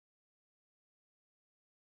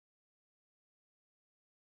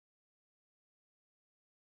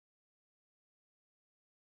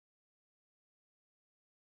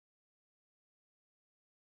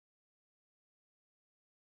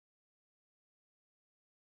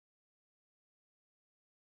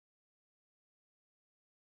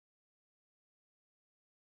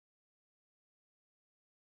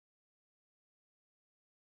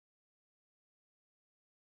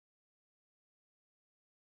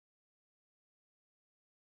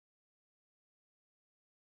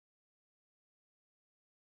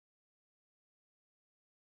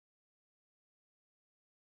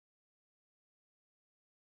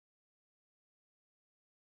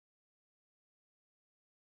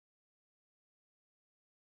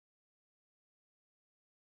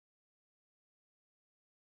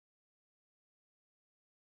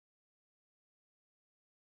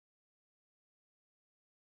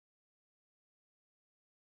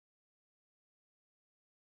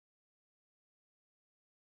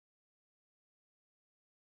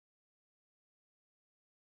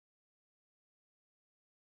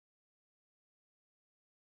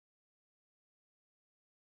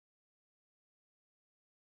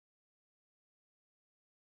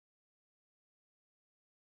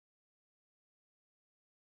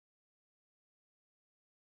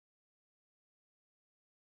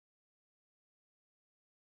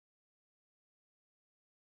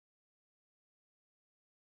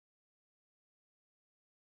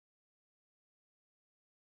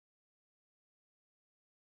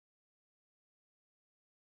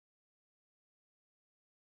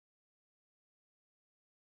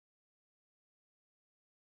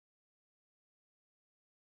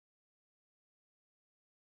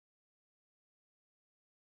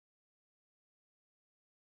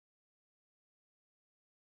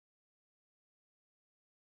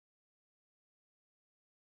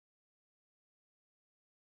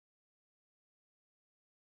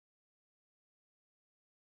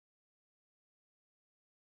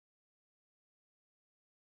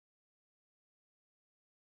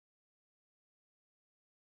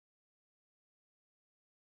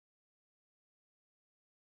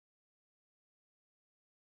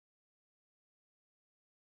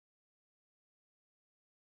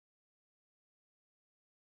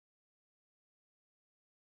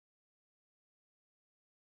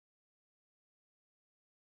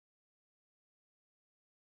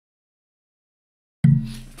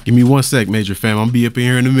Give me 1 sec, Major Fam. I'm gonna be up in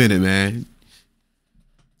here in a minute, man.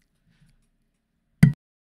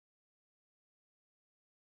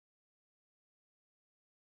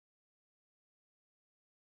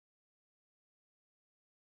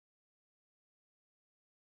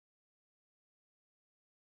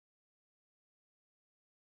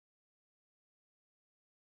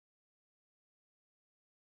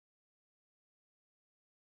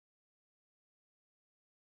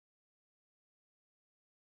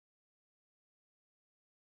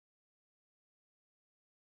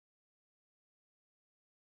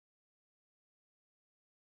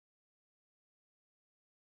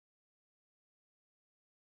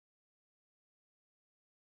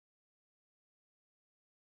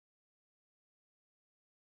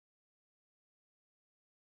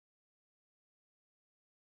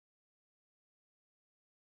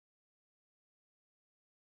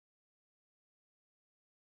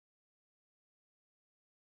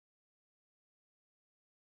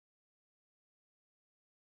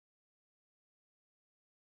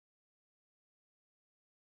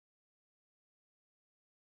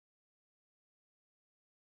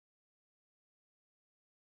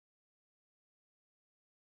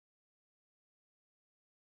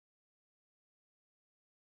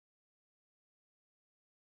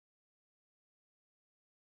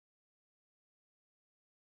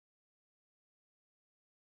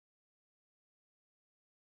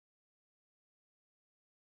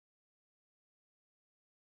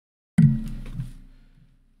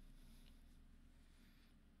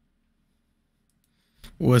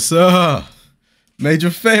 What's up?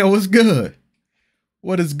 Major Fan, what's good?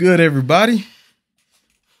 What is good, everybody?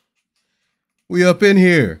 We up in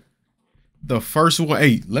here. The first one.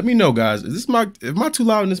 Hey, let me know, guys. Is this mic? Am I too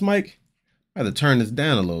loud in this mic? I had to turn this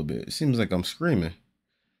down a little bit. It seems like I'm screaming.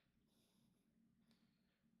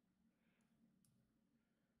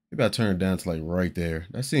 Maybe I turn it down to like right there.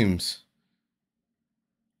 That seems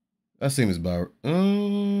about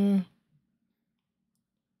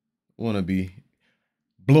wanna be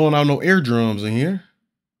blowing out no eardrums in here.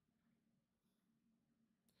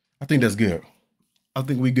 I think that's good. I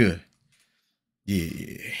think we good.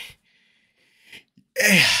 Yeah.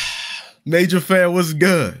 Major Fan, what's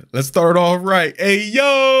good? Let's start off right. Hey,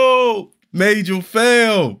 yo, Major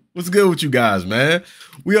Fan, what's good with you guys, man?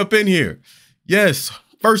 We up in here. Yes,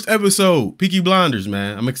 first episode, Peaky Blinders,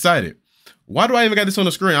 man. I'm excited. Why do I even got this on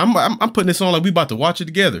the screen? I'm putting this on like we about to watch it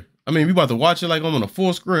together. I mean, we about to watch it like I'm on a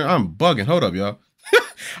full screen. I'm bugging. Hold up, y'all.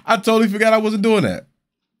 I totally forgot I wasn't doing that.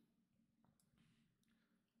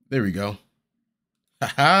 There we go.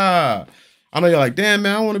 Ha. I know you're like, damn,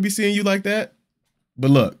 man, I want to be seeing you like that.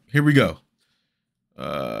 But look, here we go.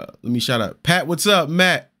 Let me shout out. Pat, what's up?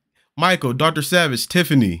 Matt, Michael, Dr. Savage,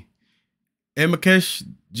 Tiffany, Emakesh,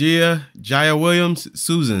 Gia, Jaya Williams,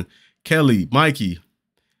 Susan, Kelly, Mikey,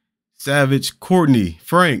 Savage, Courtney,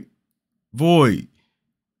 Frank, Void,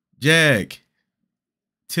 Jag,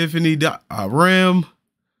 Tiffany, Ram,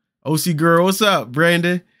 OC Girl, what's up?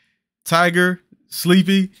 Brandon, Tiger,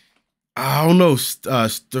 Sleepy, I don't know,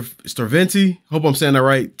 Starventi, hope I'm saying that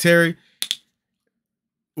right. Terry,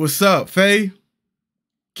 what's up? Faye,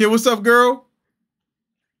 Kid, what's up, girl?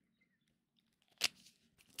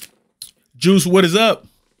 Juice, what is up?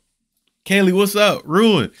 Kaylee, what's up?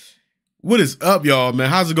 Ruin, what is up, y'all,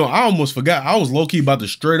 man? How's it going? I almost forgot. I was low-key about to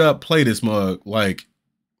straight up play this mug. Like,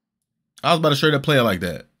 I was about to straight up play it like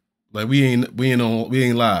that. Like, we ain't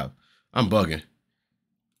live. I'm bugging.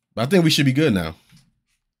 But I think we should be good now.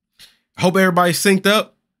 I hope everybody's synced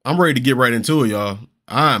up. I'm ready to get right into it, y'all.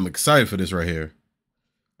 I'm excited for this right here.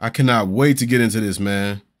 I cannot wait to get into this,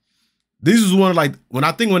 man. This was one of like, when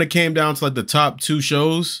it came down to like the top 2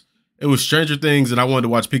 shows, it was Stranger Things and I wanted to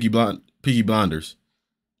watch Peaky Blinders.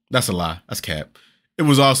 That's a lie. That's cap. It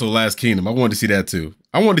was also Last Kingdom. I wanted to see that too.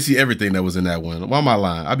 I wanted to see everything that was in that one. Why am I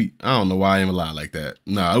lying? I don't know why I even lie like that.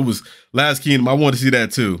 Nah, it was Last Kingdom. I wanted to see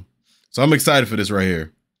that too. So I'm excited for this right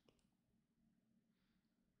here.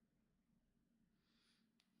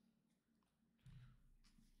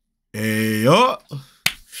 Hey, yo.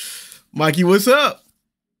 Mikey, what's up?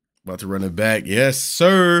 About to run it back. Yes,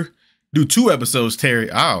 sir. Do 2 episodes, Terry.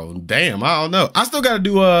 Oh, damn. I don't know. I still got to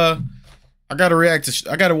do, I got to react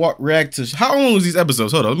to, how long was these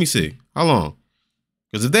episodes? Hold on. Let me see. How long?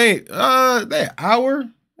 Because if they an hour,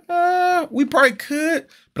 we probably could,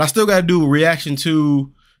 but I still got to do a reaction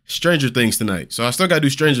to Stranger Things tonight. So I still got to do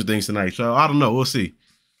Stranger Things tonight. So I don't know. We'll see.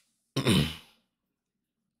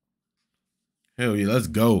 Hell yeah, let's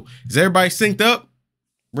go. Is everybody synced up?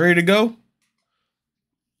 Ready to go?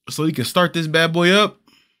 So you can start this bad boy up.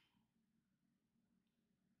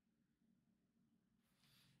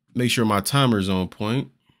 Make sure my timer's on point.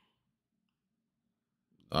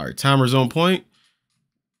 All right, timer's on point.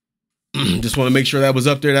 Just want to make sure that was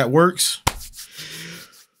up there. That works.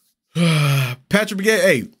 Patrick Brigade,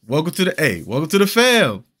 hey, welcome to the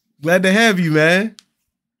fam. Glad to have you, man.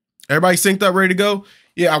 Everybody synced up, ready to go?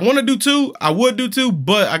 Yeah, I want to do 2. I would do 2,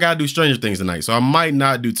 but I got to do Stranger Things tonight. So I might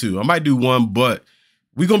not do 2. I might do 1, but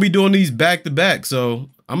we're going to be doing these back to back. So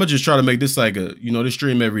I'm going to just try to make this like a, this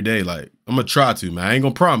stream every day. Like, I'm going to try to, man. I ain't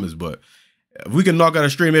going to promise, but if we can knock out a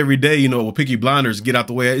stream every day, with Peaky Blinders, get out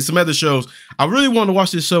the way. It's some other shows. I really want to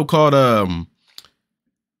watch this show called, I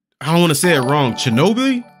don't want to say it wrong.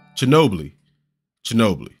 Chernobyl.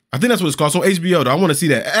 I think that's what it's called. It's on HBO, though. I want to see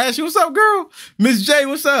that. Ashley, what's up, girl? Miss J,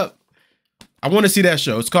 what's up? I want to see that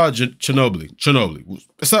show. It's called Chernobyl.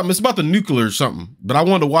 It's about the nuclear or something, but I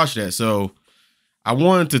wanted to watch that, so I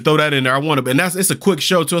wanted to throw that in there. It's a quick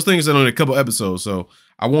show, too. I think it's only a couple episodes, so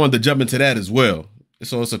I wanted to jump into that as well.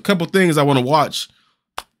 So it's a couple things I want to watch,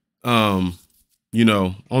 on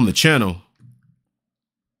the channel.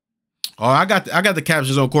 Oh, I got the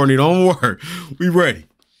captions on, Courtney. Don't worry. We ready.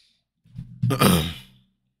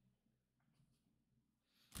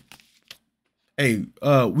 Hey,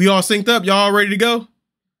 we all synced up? Y'all ready to go?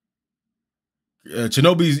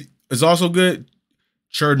 Chernobyl is also good.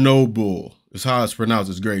 Chernobyl is how it's pronounced.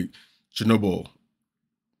 It's great. Chernobyl.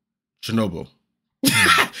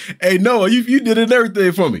 Hey, Noah, you did it and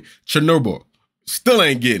everything for me. Chernobyl. Still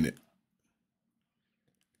ain't getting it.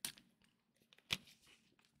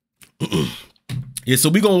 Yeah, so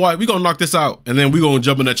we gonna knock this out, and then we gonna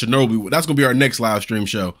jump in that Chernobyl. That's gonna be our next live stream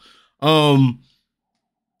show.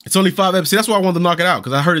 It's only 5 episodes. That's why I wanted to knock it out,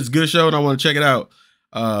 because I heard it's a good show and I want to check it out.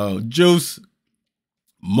 Juice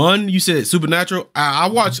Mun, you said Supernatural. I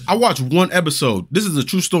watched 1 episode. This is a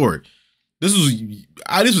true story. This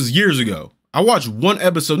was years ago. I watched 1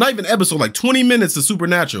 episode, not even episode, like 20 minutes of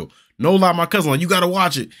Supernatural. No lie, my cousin, like, you gotta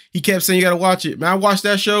watch it. He kept saying you gotta watch it. Man, I watched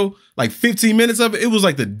that show, like 15 minutes of it. It was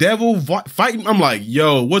like the devil fighting. I'm like,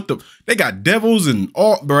 yo, they got devils and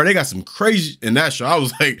all, bro. They got some crazy in that show. I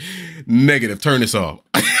was like, negative, turn this off.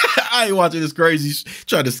 I ain't watching this crazy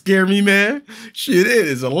trying to scare me, man. Shit, it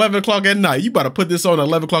is 11 o'clock at night. You about to put this on at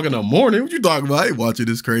 11 o'clock in the morning. What you talking about? I ain't watching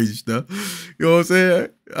this crazy stuff. You know what I'm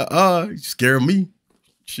saying? You scaring me.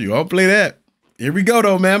 Shoot, I'll play that. Here we go,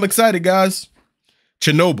 though, man. I'm excited, guys.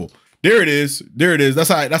 Chernobyl. There it is. That's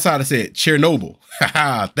how I say it. Chernobyl.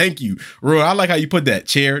 Thank you. Roy, I like how you put that.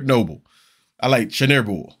 Chernobyl. I like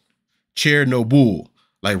Chernobyl. Chernobyl.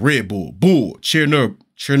 Like Red Bull. Bull. Chernobyl.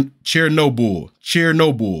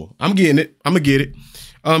 I'm getting it. I'm gonna get it.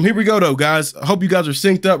 Here we go, though, guys. I hope you guys are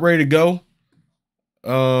synced up, ready to go.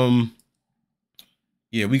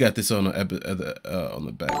 Yeah, we got this on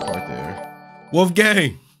the back part there.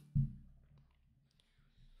 Wolfgang.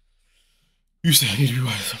 You said here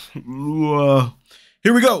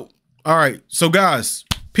we go. All right, so guys,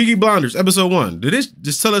 Peaky Blinders episode 1. Did this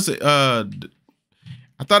just tell us? I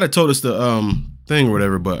thought it told us the thing or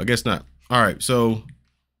whatever, but I guess not. All right, so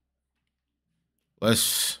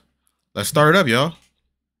let's start it up, y'all.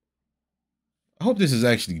 I hope this is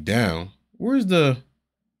actually down. Where's the?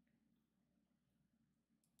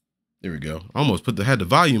 There we go. I almost had the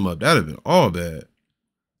volume up. That'd have been all bad.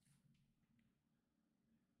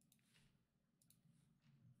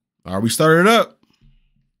 All right, we started it up.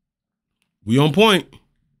 We on point.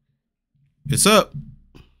 It's up.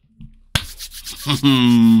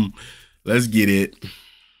 Let's get it.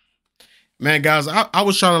 Man, guys, I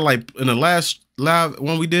was trying to, like, in the last live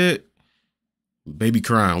one we did, Baby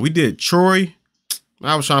Crying. We did Troy.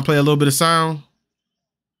 I was trying to play a little bit of sound.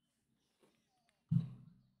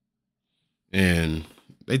 And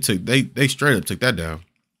they straight up took that down.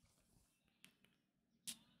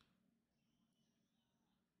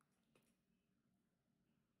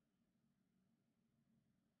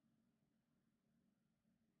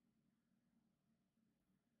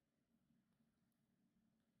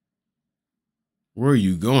 Where are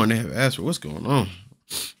you going? They have asked for what's going on.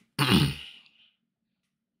 All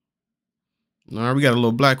right, we got a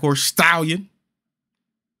little black horse stallion.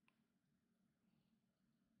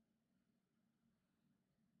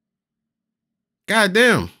 God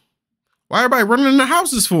damn. Why everybody running in the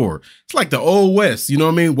houses for? It's like the old West, you know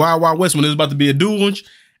what I mean? Wild Wild West when there's about to be a duel lunch.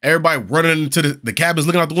 Everybody running into the cabins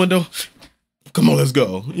looking out the window. Come on, let's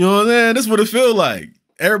go. You know what I'm saying? This is what it feel like.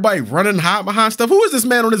 Everybody running hot behind stuff. Who is this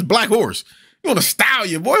man on this black horse? You want a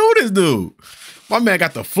stallion, boy? Who this dude? My man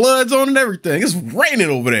got the floods on and everything. It's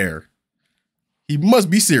raining over there. He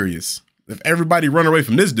must be serious. If everybody run away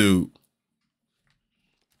from this dude.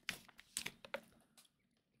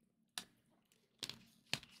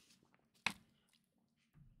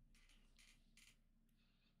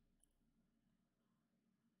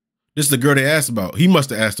 This is the girl they asked about. He must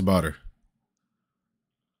have asked about her.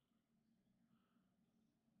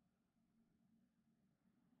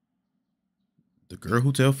 The girl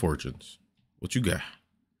who tell fortunes. What you got?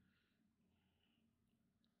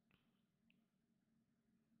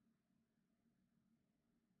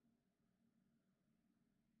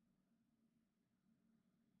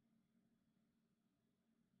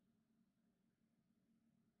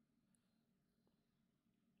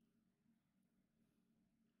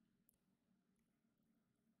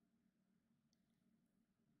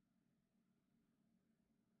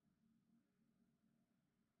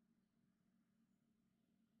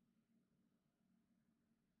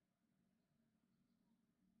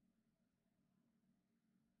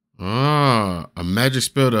 Ah, a magic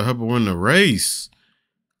spell to help her win the race.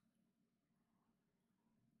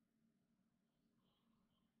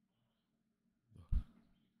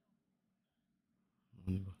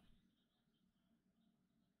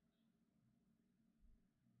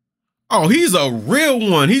 Oh, he's a real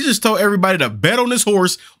one. He just told everybody to bet on this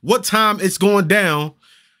horse, what time it's going down.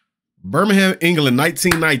 Birmingham, England,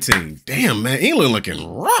 1919. Damn, man. England looking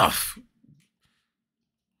rough.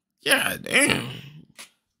 Yeah, damn.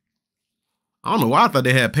 I don't know why I thought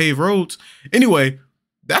they had paved roads. Anyway,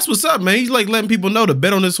 that's what's up, man. He's like letting people know to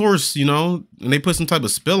bet on this horse, you know, and they put some type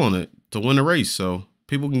of spell on it to win the race so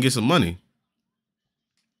people can get some money.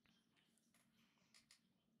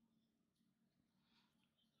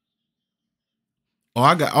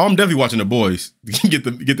 I'm definitely watching The Boys. get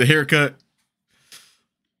the haircut.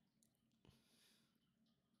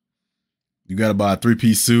 You gotta buy a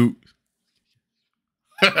 3-piece suit.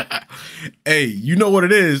 Hey, you know what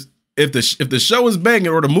it is? If the show is banging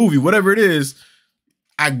or the movie, whatever it is,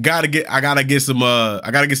 I gotta get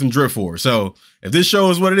some drip for it. So if this show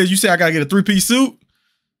is what it is, you say I gotta get a 3-piece suit.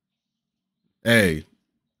 Hey,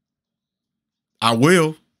 I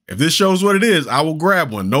will. If this show is what it is, I will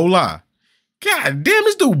grab one. No lie. God damn,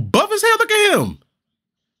 this dude buff as hell. Look at him.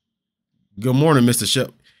 Good morning, Mr.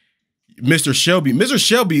 Shelby. Mr. Shelby. Mr.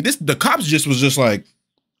 Shelby, the cops was just like,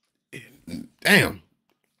 damn.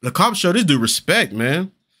 The cops show this dude respect,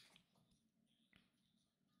 man.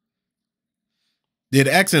 Yeah,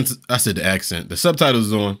 the accents, I said the accent. The subtitles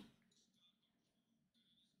is on.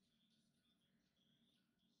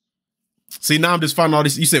 See, now I'm just finding all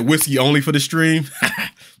this. You said whiskey only for the stream?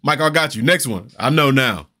 Mike, I got you. Next one. I know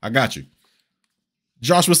now. I got you.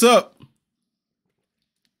 Josh, what's up?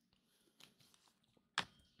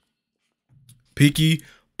 Peaky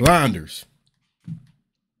Blinders.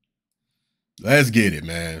 Let's get it,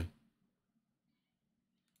 man.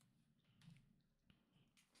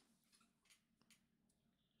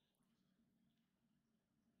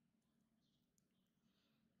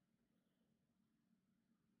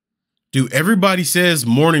 Dude, everybody says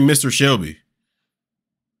morning, Mr. Shelby.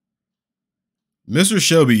 Mr.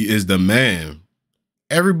 Shelby is the man.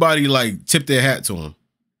 Everybody like tip their hat to him.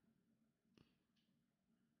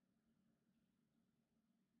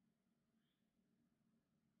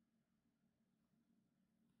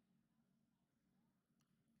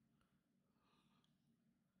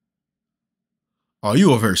 Oh,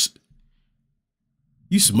 you over here?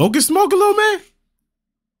 You smoking, little man?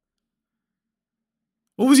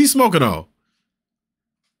 What was he smoking on?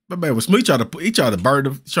 My man was he tried to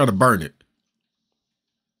burn it.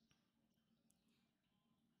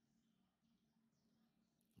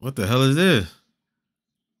 What the hell is this?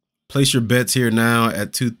 Place your bets here now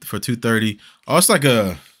at 2:30. Oh, it's like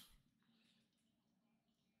I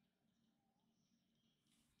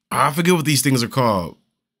forget what these things are called.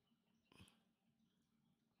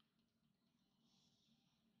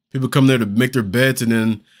 People come there to make their bets, and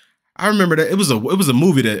then I remember that it was a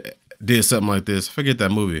movie that did something like this. I forget that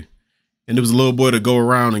movie. And there was a little boy to go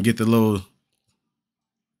around and get the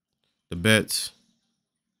bets.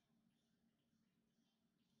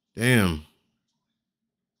 Damn.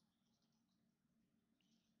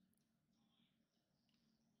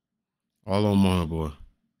 All on Mono Boy.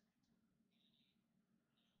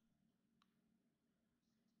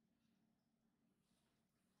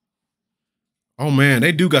 Oh man,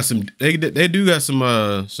 they do got some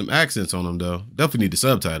some accents on them though. Definitely need the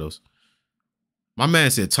subtitles. My man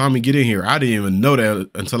said, Tommy, get in here. I didn't even know that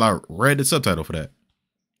until I read the subtitle for that.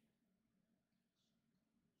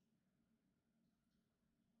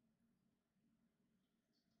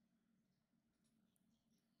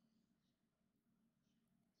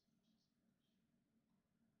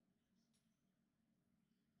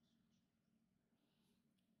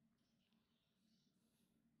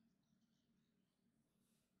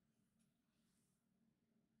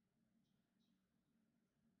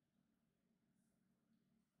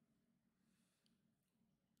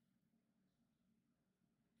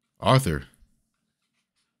 Arthur.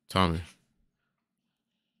 Tommy.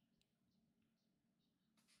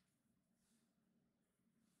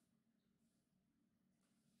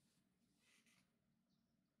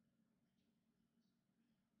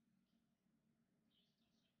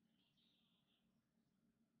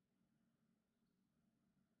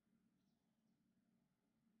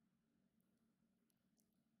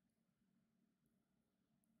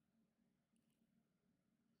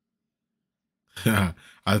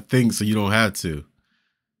 I think so. You don't have to.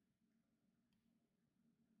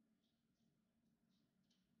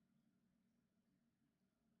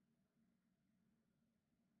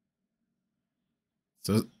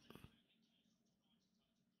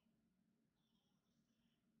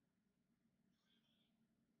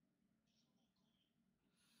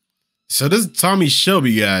 So this Tommy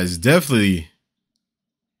Shelby guy is definitely,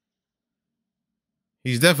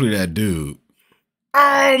 he's definitely that dude.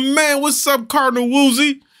 Oh man, what's up, Cardinal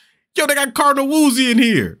Woozy? Yo, they got Cardinal Woozy in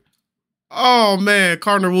here. Oh man,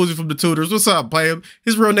 Cardinal Woozy from the Tutors. What's up, player?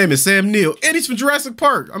 His real name is Sam Neill, and he's from Jurassic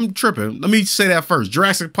Park. I'm tripping. Let me say that first.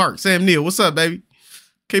 Jurassic Park, Sam Neill. What's up, baby?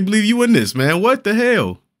 Can't believe you in this, man. What the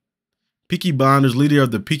hell? Peaky Blinders, leader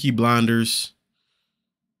of the Peaky Blinders.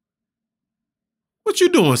 What you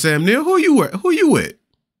doing, Sam Neill? Who you with? Who you with?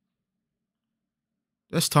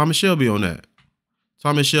 That's Thomas Shelby on that.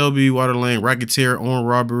 Thomas Shelby, Water Lane, Racketeer, Armed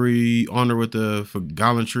Robbery, Honor with the for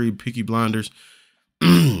Gallantry, Peaky Blinders.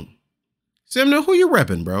 Sam Neill, who you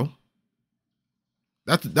repping, bro?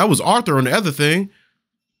 That was Arthur on the other thing.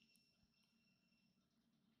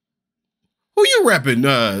 Who you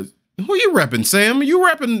repping? Who you repping, Sam? You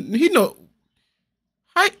repping? He know.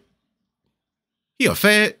 Hi. He a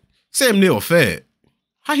fad. Sam Neill a fad.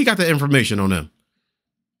 How he got that information on him?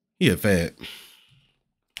 He a fad.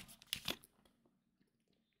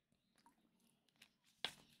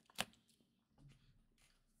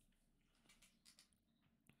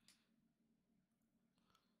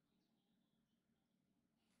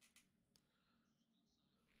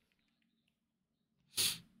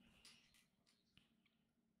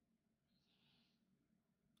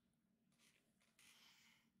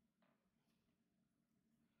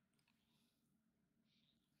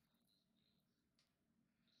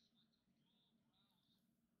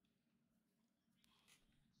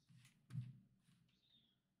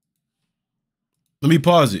 Let me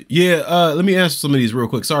pause it. Yeah, let me answer some of these real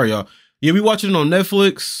quick. Sorry, y'all. Yeah, we watching it on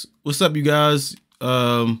Netflix. What's up, you guys?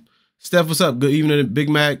 Steph, what's up? Good evening, Big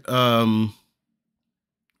Mac. Ram.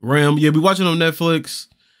 Yeah, we watching on Netflix.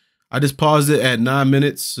 I just paused it at 9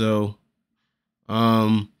 minutes, so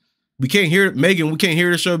we can't hear it. Megan, we can't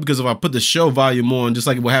hear the show because if I put the show volume on, just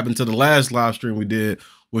like what happened to the last live stream we did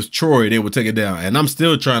with Troy, they would take it down. And I'm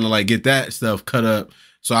still trying to like get that stuff cut up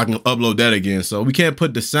so I can upload that again. So we can't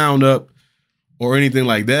put the sound up or anything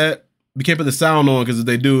like that. We can't put the sound on because if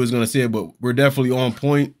they do, it's going to see it, but we're definitely on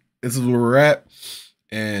point. This is where we're at.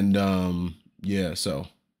 And yeah, so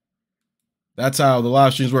that's how the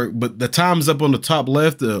live streams work. But the time's up on the top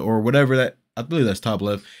left or whatever that, I believe that's top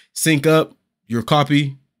left. Sync up your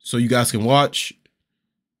copy so you guys can watch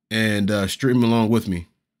and stream along with me.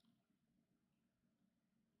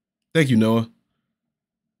 Thank you, Noah.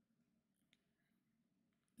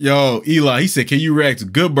 Yo, Eli, he said, can you react to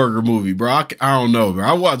Good Burger movie, bro? I don't know, bro.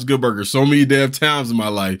 I watched Good Burger so many damn times in my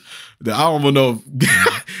life that I don't even know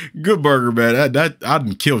if Good Burger, man, I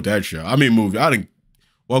done killed that show. I mean, movie. I didn't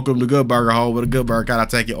welcome to Good Burger Hall with a Good Burger. Gotta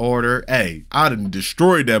take your order. Hey, I done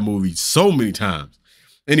destroyed that movie so many times.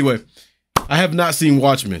 Anyway, I have not seen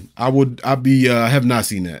Watchmen. I have not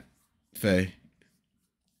seen that. Faye.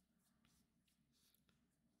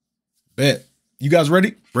 Bet. You guys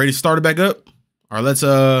ready? Ready to start it back up? All right,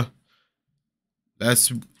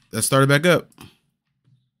 let's start it back up.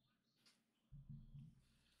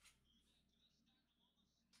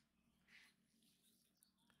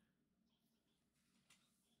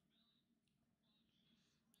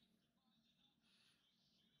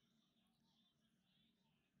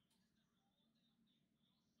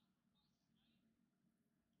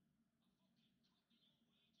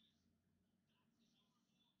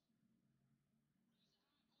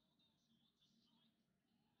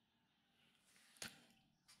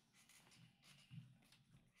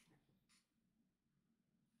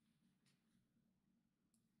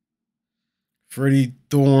 Freddie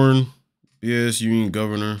Thorne, yes, Union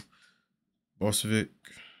Governor, Bosovic.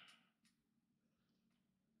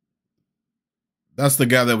 That's the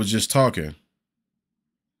guy that was just talking.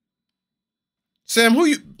 Sam, who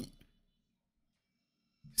you?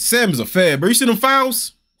 Sam is a fad, bro. You see them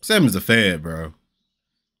files? Sam is a fad, bro.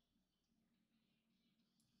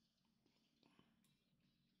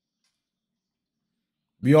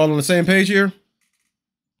 We all on the same page here?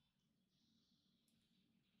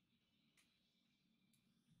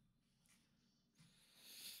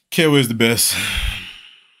 Kale is the best.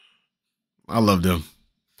 I love them.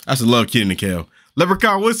 I just love Kid and Kale.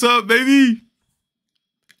 Leprechaun, what's up, baby?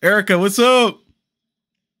 Ericka, what's up?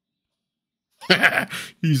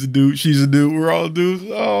 He's a dude. She's a dude. We're all dudes.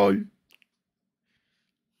 Oh.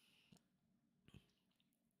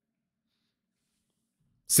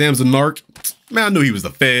 Sam's a narc. Man, I knew he was the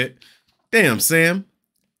Fed. Damn, Sam.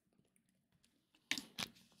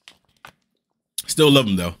 Still love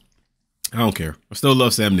him, though. I don't care. I still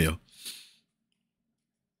love Sam Neill.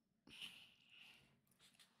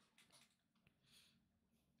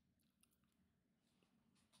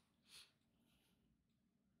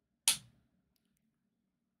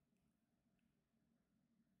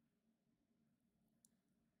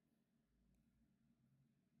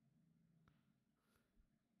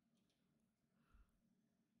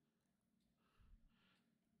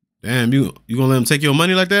 Damn, you gonna let him take your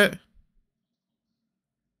money like that?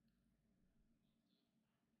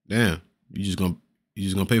 Damn, you just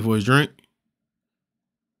gonna pay for his drink?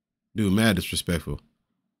 Dude, mad disrespectful.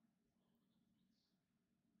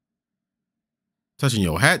 Touching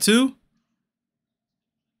your hat too?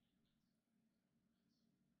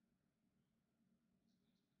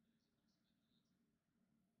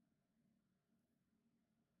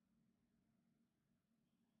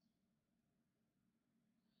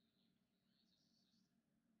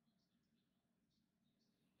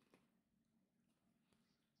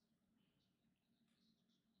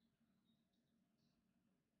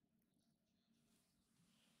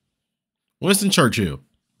 Winston Churchill.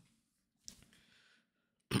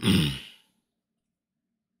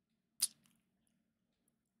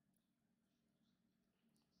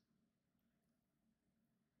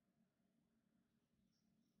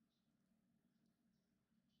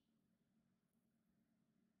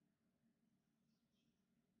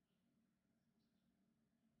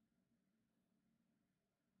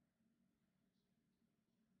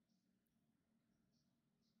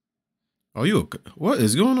 Oh, what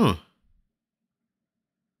is going on?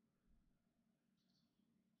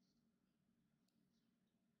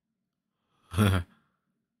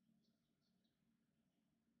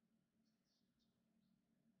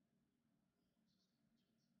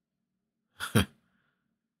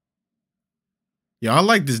 Yeah, I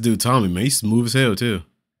like this dude, Tommy, man. He's smooth as hell, too.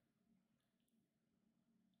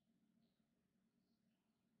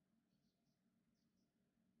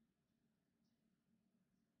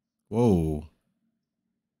 Whoa.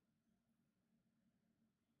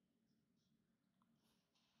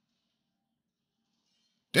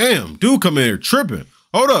 Damn, dude come in here tripping.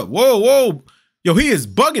 Hold up. Whoa, whoa. Yo, he is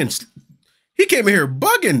bugging. He came in here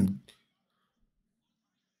bugging.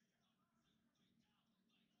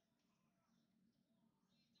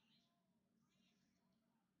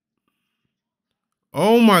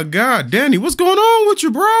 Oh, my God. Danny, what's going on with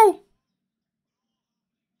you, bro?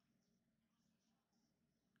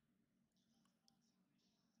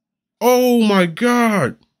 Oh, my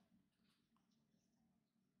God.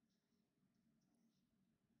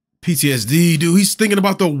 PTSD, dude. He's thinking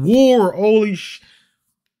about the war. Holy sh...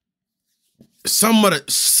 Some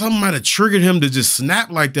might have triggered him to just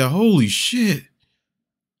snap like that. Holy shit.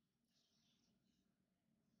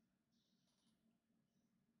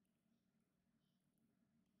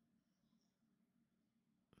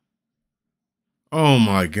 Oh,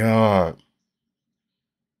 my God.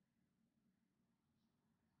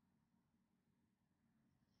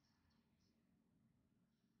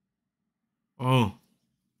 Oh.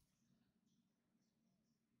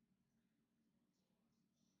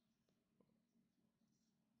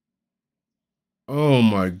 Oh,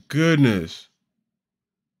 my goodness.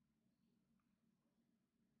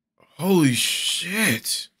 Holy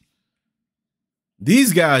shit.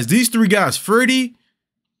 These three guys, Freddie,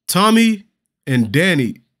 Tommy, and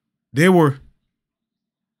Danny, they were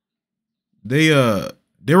in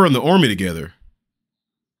the army together.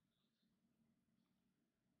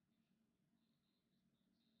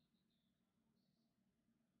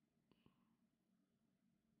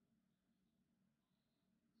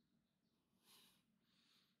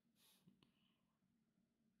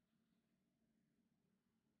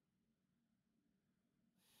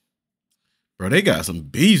 Bro, they got some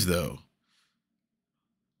beefs though.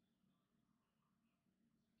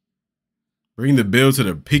 Bring the bill to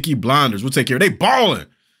the Peaky Blinders. We'll take care. They balling.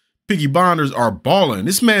 Peaky Blinders are balling.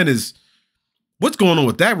 This man is. What's going on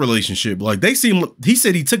with that relationship? Like he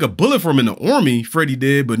said he took a bullet from him in the army, Freddie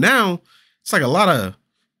did, but now it's like a lot of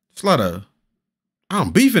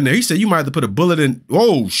beef in there. He said you might have to put a bullet in.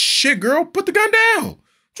 Oh shit, girl, put the gun down.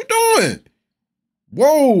 What you doing?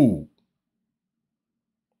 Whoa.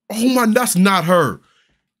 Oh my, that's not her.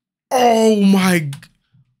 Oh my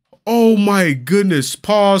goodness.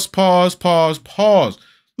 Pause.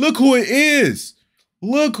 Look who it is.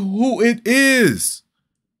 Look who it is.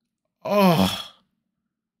 Oh,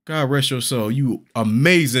 God rest your soul. You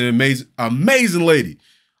amazing lady.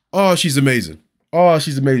 Oh, she's amazing.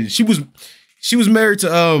 She was married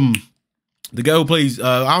to the guy who plays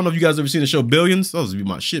I don't know if you guys ever seen the show Billions. That was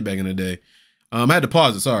my shit back in the day. I had to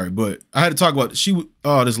pause it, sorry, but I had to talk about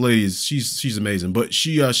this lady she's amazing. But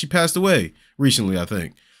she passed away recently, I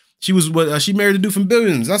think. She married a dude from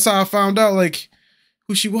Billions. That's how I found out like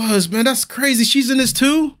who she was. Man, that's crazy. She's in this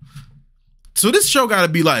too. So this show gotta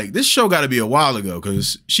be a while ago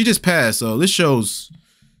because she just passed. So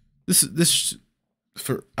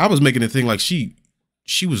I was making a thing like she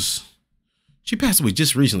passed away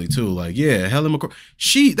just recently too. Like, yeah, Helen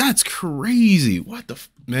McCoy. That's crazy. What the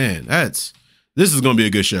man? This is gonna be a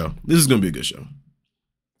good show.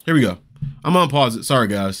 Here we go. I'm on pause it. Sorry,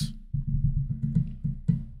 guys.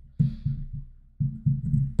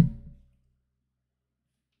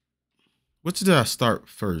 What did I start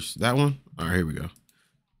first? That one? All right, here we go.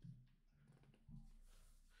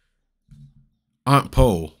 Aunt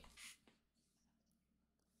Pole.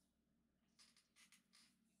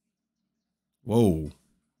 Whoa.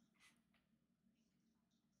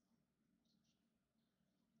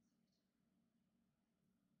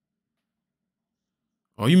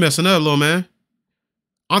 Oh, you messing up, little man.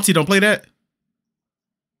 Auntie, don't play that.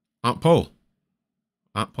 Aunt Pole.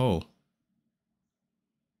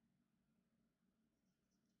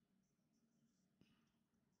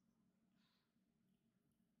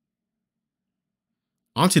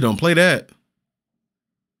 Auntie, don't play that.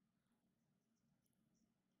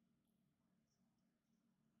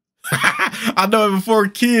 I know having 4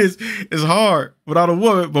 kids is hard without a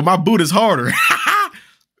woman, but my boot is harder.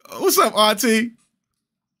 What's up, Auntie?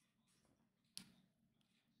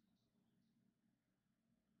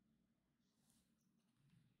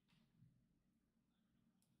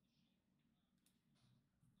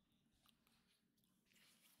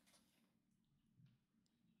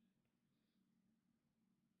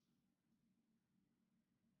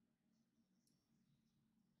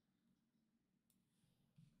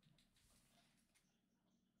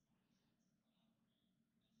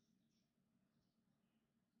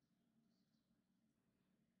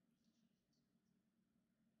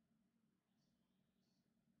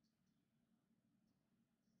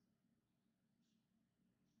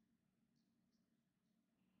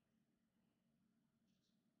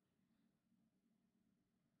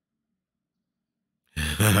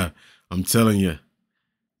 I'm telling you.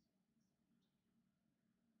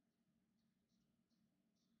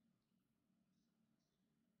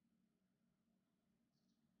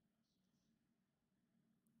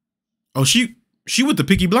 Oh, she with the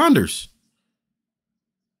Peaky Blinders.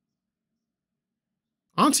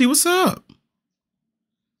 Auntie, what's up?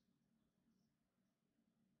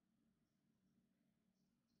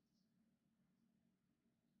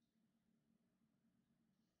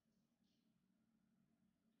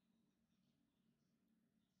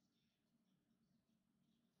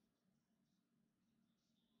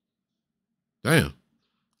 Damn.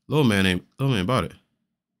 Little man bought it.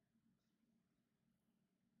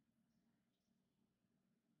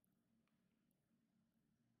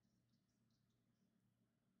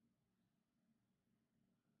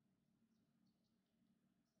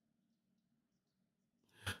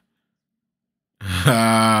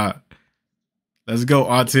 Let's go,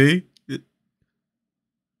 Auntie.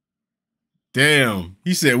 Damn.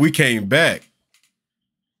 He said we came back.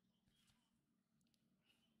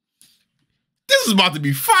 This is about to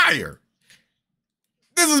be fire.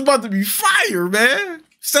 Man.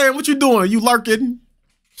 Sam, what you doing? You lurking?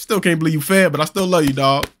 Still can't believe you fed, but I still love you,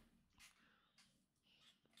 dog.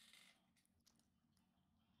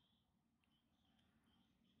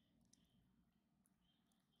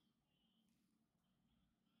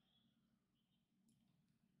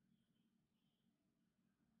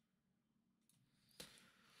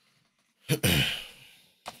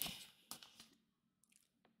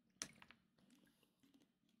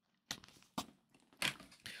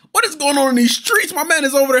 What is going on in these streets? My man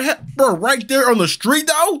is over there, bro, right there on the street,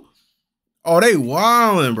 though. Oh, they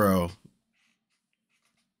wildin', bro.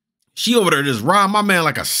 She over there just riding my man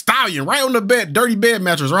like a stallion right on the bed, dirty bed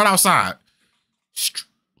mattress right outside.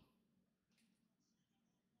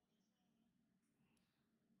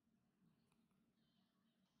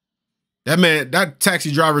 That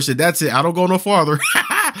taxi driver said, that's it. I don't go no farther.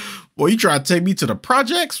 Boy, you try to take me to the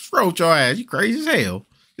projects? Throw your ass. You crazy as hell.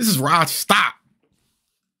 This is where I stop.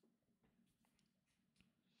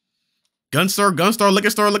 Gun store, liquor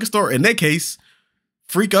store, liquor store. In that case,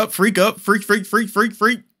 freak up, freak,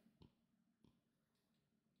 freak.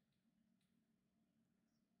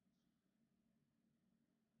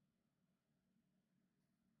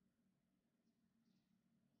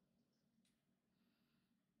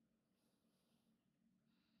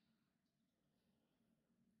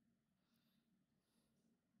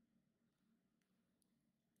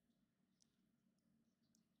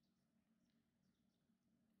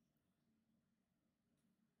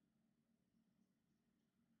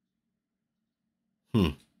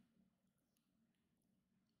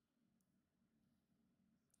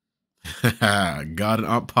 God and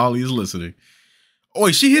Aunt Polly is listening. Oh,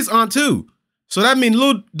 wait, she his aunt too. So that means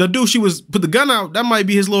the dude she was put the gun out, that might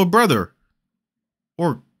be his little brother.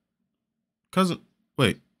 Or cousin.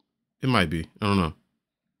 Wait, it might be. I don't know.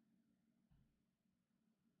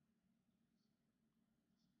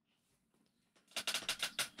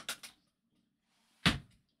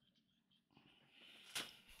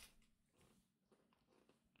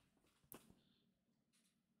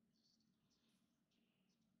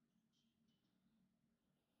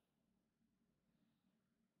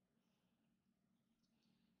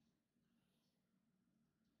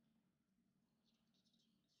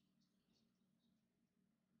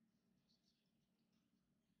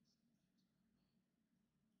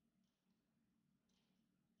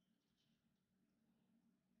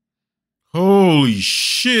 Holy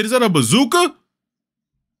shit, is that a bazooka?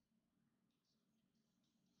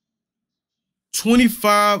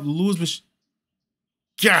 25 Lewis.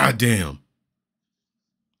 God damn.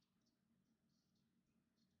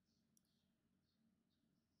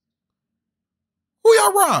 Who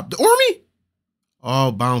y'all robbed? The army?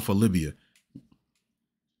 All bound for Libya.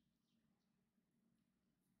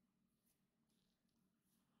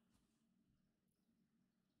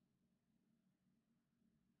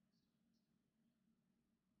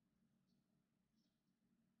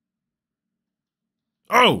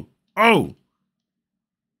 Oh.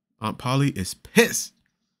 Aunt Polly is pissed.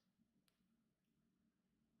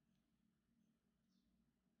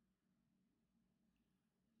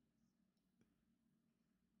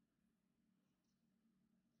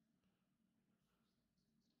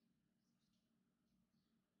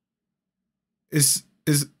 Is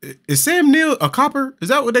Sam Neill a copper? Is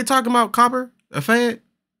that what they talking about? Copper? A fad?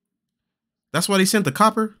 That's why they sent the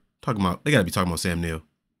copper? They gotta be talking about Sam Neill.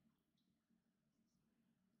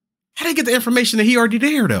 How they get the information that he already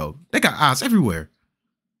there though? They got eyes everywhere.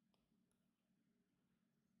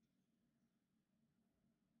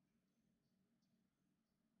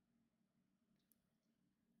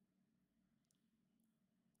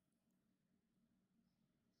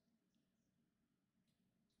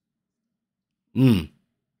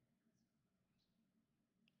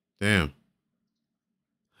 Damn.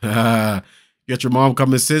 Get your mom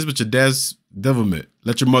come assist, but your dad's devilment.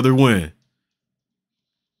 Let your mother win.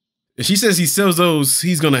 And she says he sells those,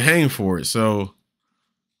 he's gonna hang for it. So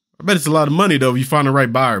I bet it's a lot of money though if you find the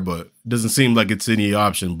right buyer, but it doesn't seem like it's any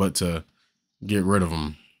option but to get rid of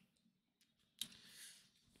them.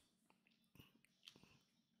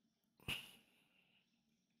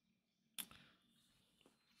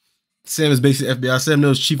 Sam is basically FBI. Sam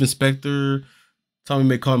knows chief inspector. Tommy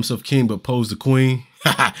may call himself king, but pose the queen.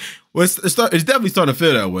 Well, it's definitely starting to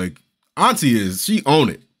feel that way. Auntie is. She own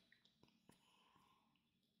it.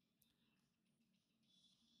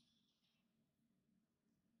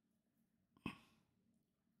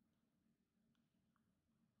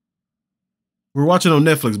 We're watching on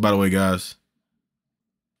Netflix, by the way, guys.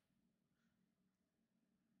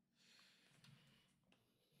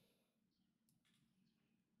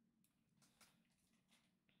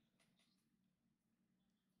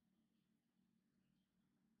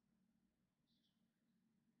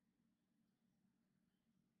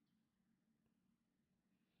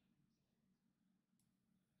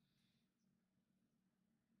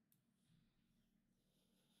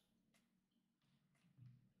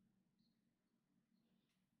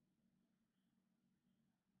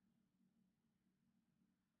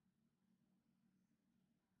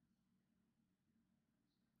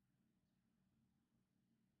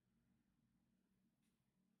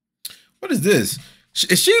 What is this?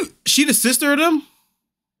 Is she the sister of them?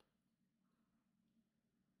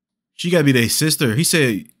 She gotta be their sister. He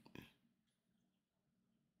said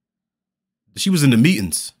she was in the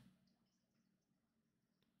meetings.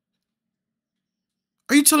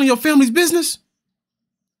 Are you telling your family's business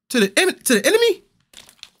to the enemy?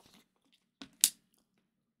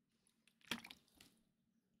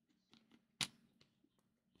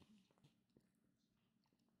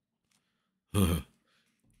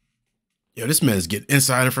 Yo, this man's getting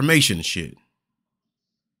inside information and shit.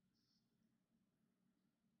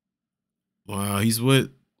 Wow, she's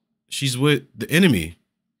with the enemy.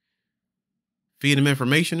 Feed him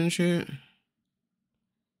information and shit.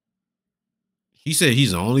 He said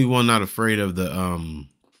he's the only one not afraid of the, the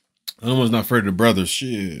only one's not afraid of the brothers.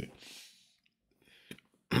 Shit.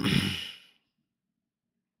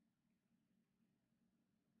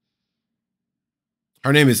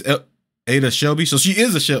 Her name is Ada Shelby. So she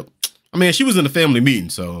is a Shelby. I mean, she was in the family meeting,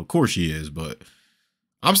 so of course she is, but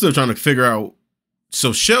I'm still trying to figure out.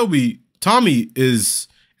 So Tommy is,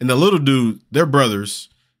 and the little dude, they're brothers.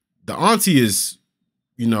 The auntie is,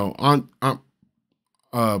 you know,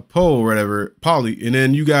 Poe or whatever, Polly. And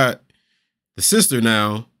then you got the sister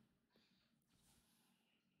now.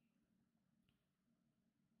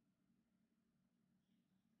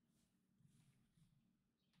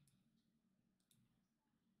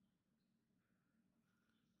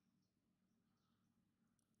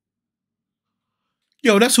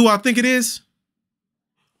 Yo, that's who I think it is.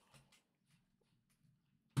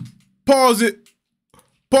 Pause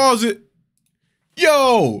it.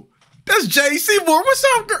 Yo, that's Jay Seymour. What's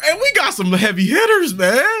up, girl? And we got some heavy hitters,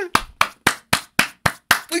 man.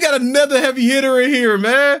 We got another heavy hitter in here,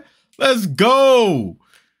 man. Let's go.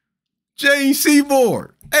 Jay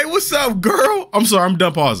Seymour. Hey, what's up, girl? I'm sorry, I'm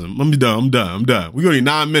done pausing. I'm done. We gonna need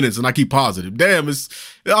 9 minutes and I keep positive. Damn, it's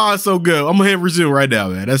so good. I'm gonna hit resume right now,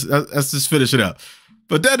 man. Let's just finish it up.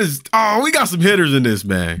 But that is, we got some hitters in this,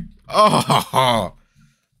 man. Oh,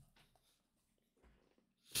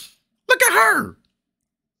 look at her.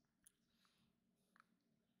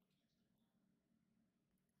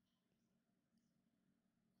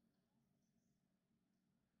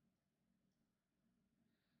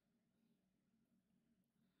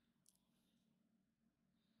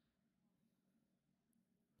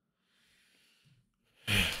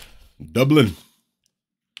 Dublin.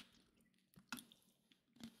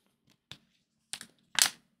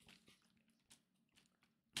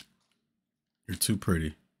 You're too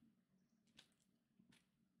pretty.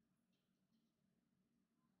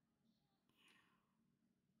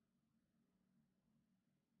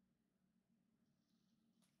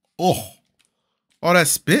 Oh, all that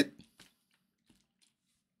spit.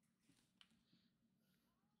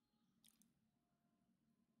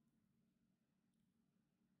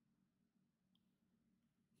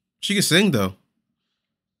 She can sing though.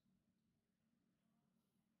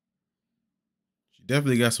 She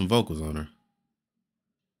definitely got some vocals on her.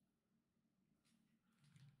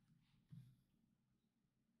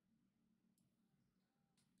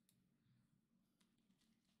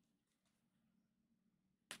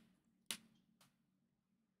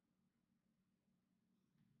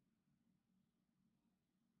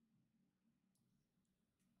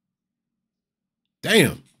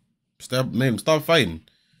 Damn. Made him stop fighting.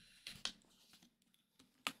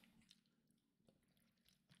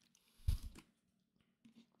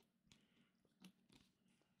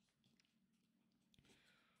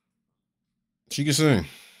 She can sing.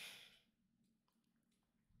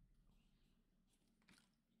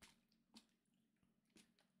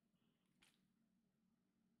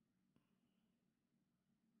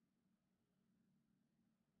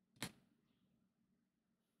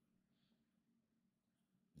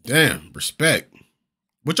 Damn, respect.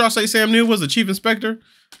 What y'all say Sam Neill was the chief inspector?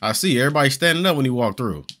 I see everybody standing up when he walked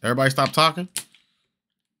through. Everybody stop talking.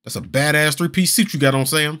 That's a badass 3-piece suit you got on,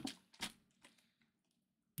 Sam.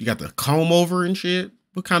 You got the comb over and shit.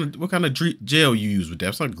 What kind of gel you use with that?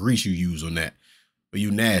 What's kind of grease you use on that? Or you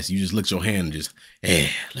nasty? You just lick your hand and just,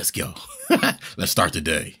 let's go. Let's start the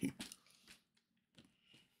day.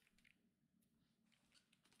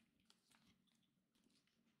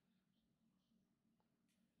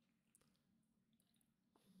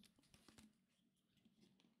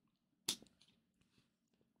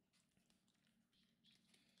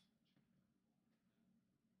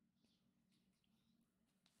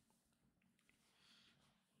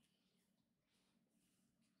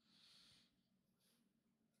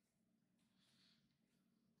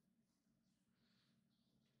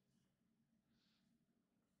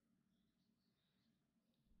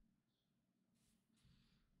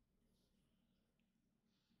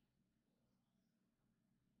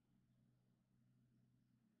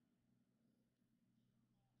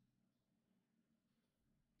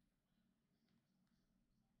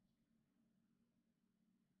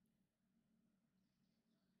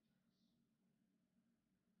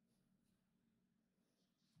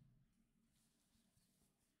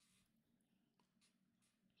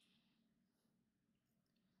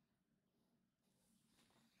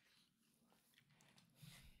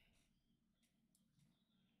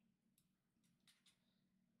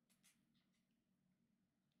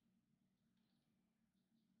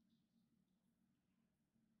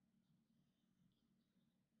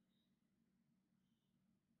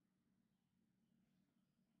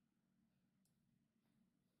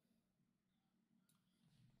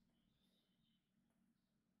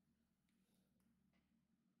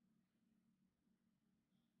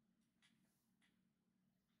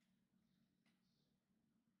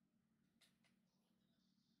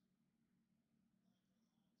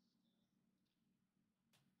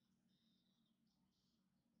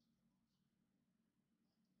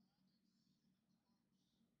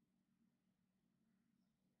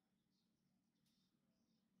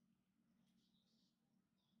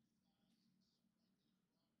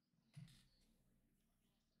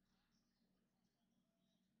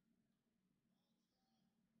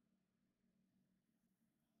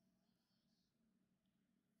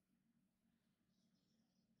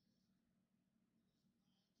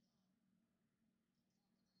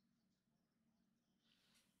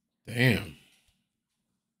 Damn.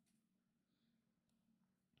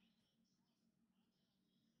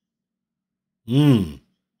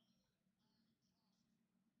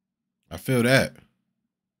 I feel that.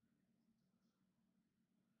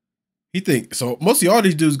 He think so. Mostly all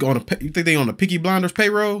these dudes going to. You think they on the Peaky Blinders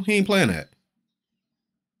payroll? He ain't playing that.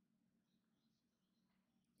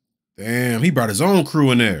 Damn, he brought his own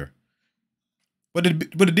crew in there. What did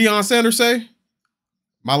Deion Sanders say?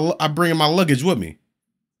 I bring my luggage with me.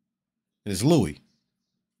 And it's Louis.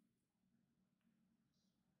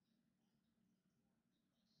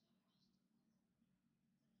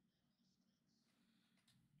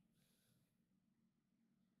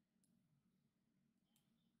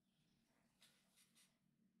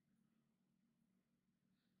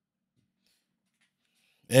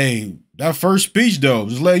 Hey, that first speech though,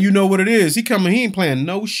 just letting you know what it is. He coming, he ain't playing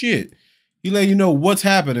no shit. He letting you know what's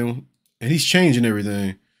happening, and he's changing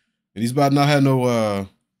everything. And he's about to not have no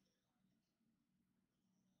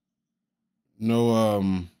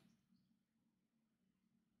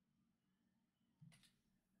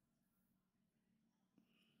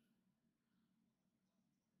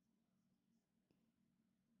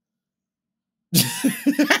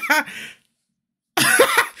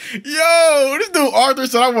Yo, this dude Arthur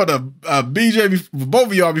said I want a BJ for both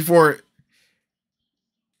of y'all before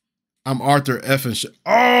I'm Arthur effing.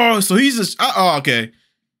 Oh, so he's just oh okay.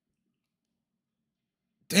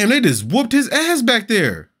 Damn, they just whooped his ass back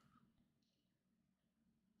there.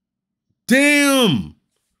 Damn,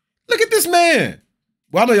 look at this man.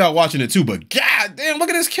 Well, I know y'all watching it too, but god damn, look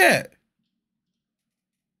at this cat.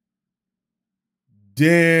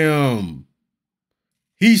 Damn,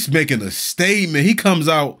 he's making a statement. He comes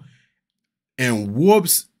out and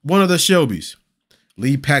whoops one of the Shelbys.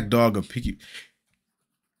 Lead pack dog of Peaky.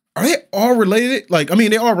 Are they all related? Like, I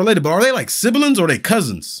mean, they all related, but are they like siblings or are they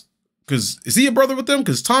cousins? Because is he a brother with them?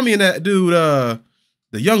 Because Tommy and that dude,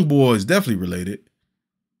 the young boy, is definitely related.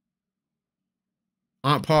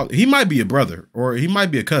 Aunt Paul, he might be a brother or he might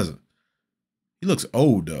be a cousin. He looks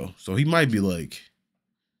old though, so he might be like,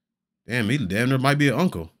 damn, he damn near might be an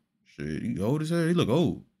uncle. Shit, he old as hell. He look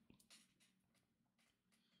old.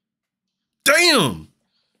 Damn,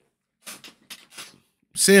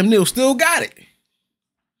 Sam Neill still got it.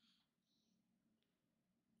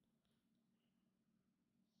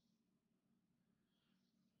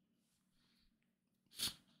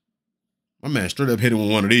 My man straight up hit him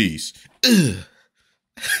with one of these. Ugh.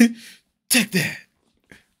 Take that.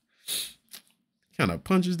 What kind of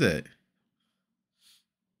punch is that?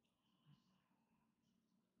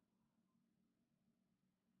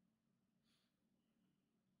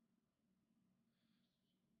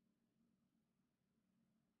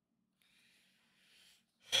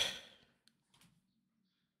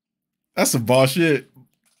 That's some bullshit.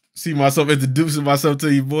 See myself introducing myself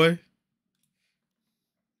to you, boy.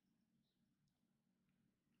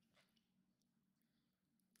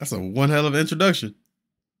 That's a one hell of an introduction.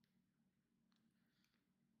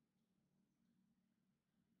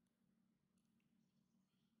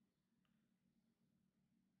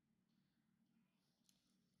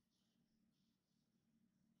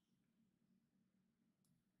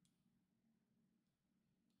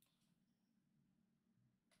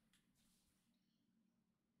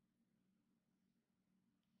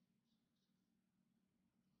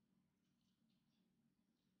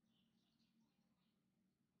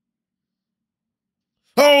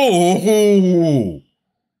 Oh,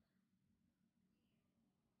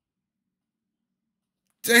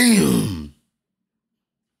 damn.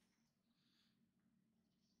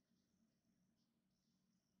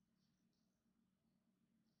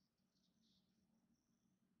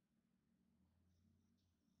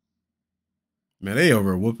 Man, they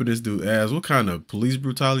over whooping this dude ass. What kind of police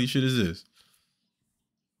brutality shit is this?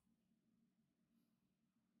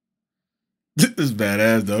 This is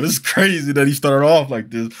badass though. This is crazy that he started off like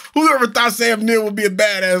this. Who ever thought Sam Neill would be a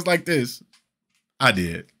badass like this? I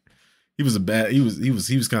did. He was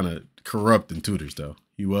he was kind of corrupt in Tutors though.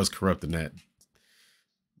 He was corrupt in that.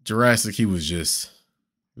 Jurassic, he was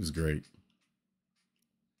great.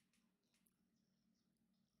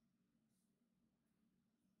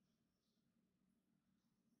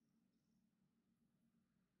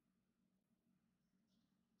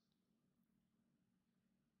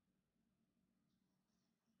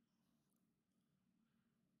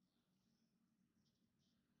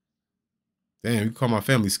 Damn, you call my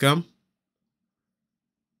family scum?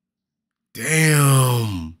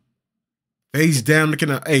 Damn. Face down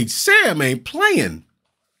looking at, hey, Sam ain't playing.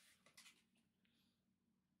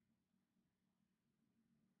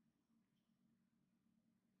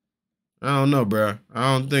 I don't know, bro.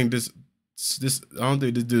 I don't think this I don't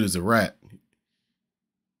think this dude is a rat.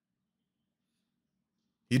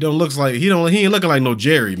 He ain't looking like no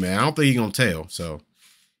Jerry, man. I don't think he gonna tell. So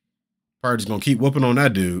probably just gonna keep whooping on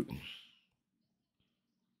that dude.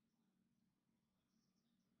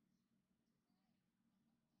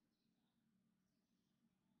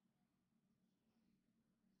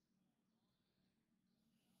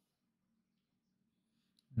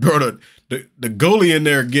 Bro, the goalie in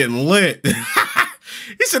there getting lit.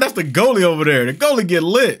 He said that's the goalie over there. The goalie get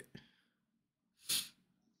lit.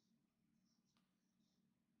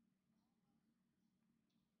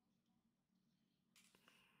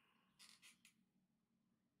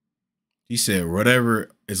 He said whatever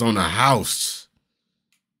is on the house.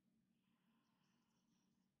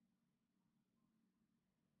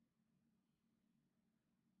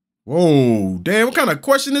 Whoa, damn, what kind of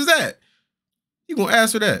question is that? You gonna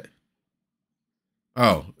answer that?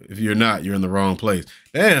 Oh, if you're not, you're in the wrong place.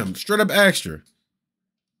 Damn, straight up extra.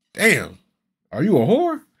 Damn. Are you a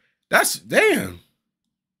whore? That's damn.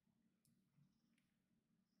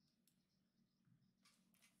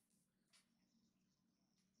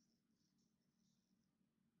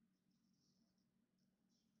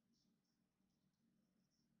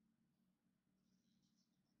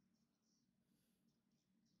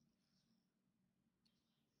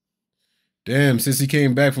 Damn, since he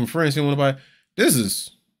came back from France, he want to buy. This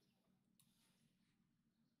is.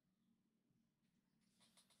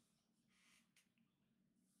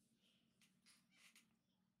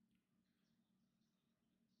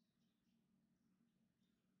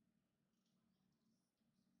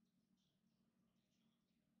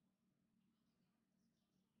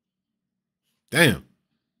 Damn.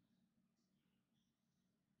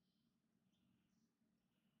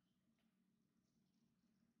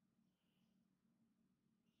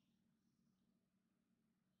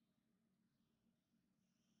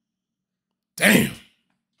 Damn.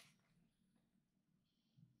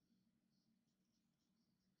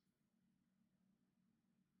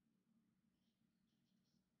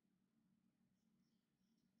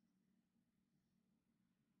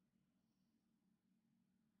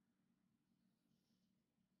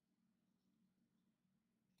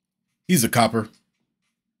 He's a copper.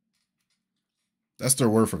 That's their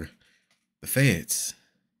word for the feds.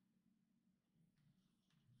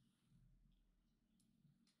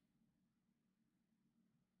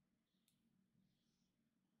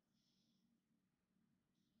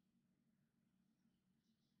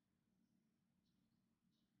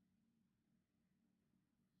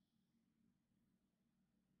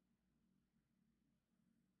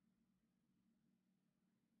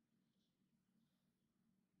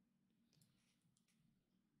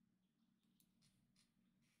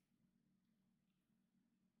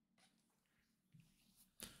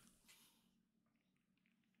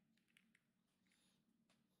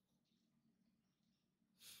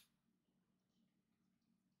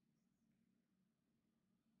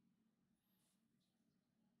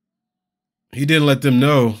 He didn't let them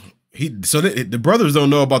know. The brothers don't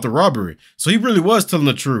know about the robbery. So he really was telling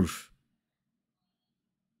the truth.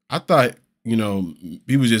 I thought,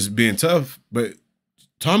 he was just being tough, but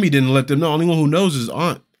Tommy didn't let them know. Only one who knows is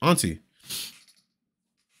Auntie.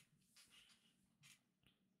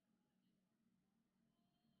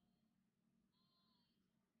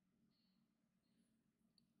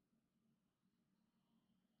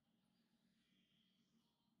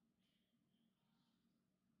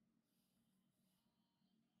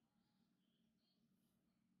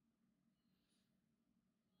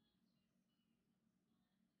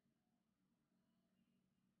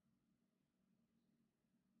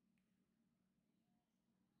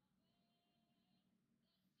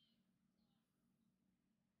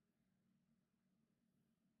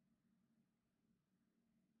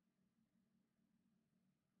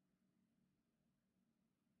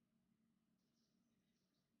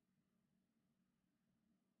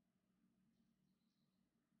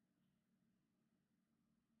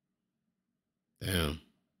 Damn.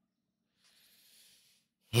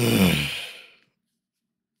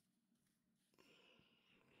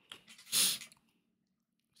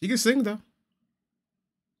 He can sing though.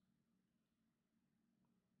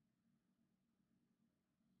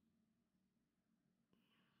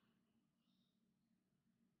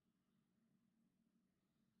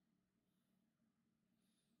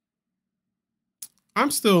 I'm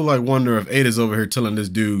still like wondering if Ada's over here telling this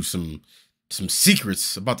dude some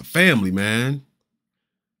secrets about the family, man.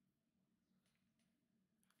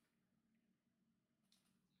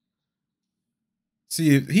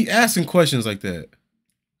 See, if he asking questions like that.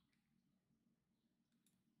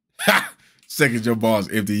 Ha! Second your boss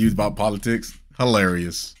empty youth about politics.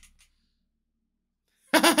 Hilarious.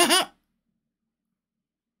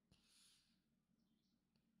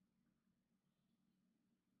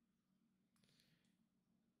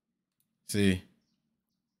 See.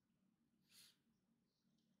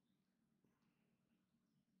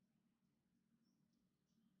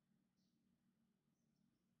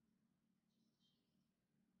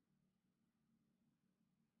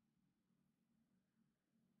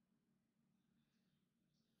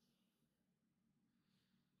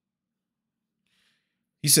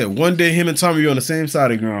 He said one day him and Tommy are on the same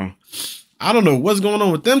side of the ground. I don't know what's going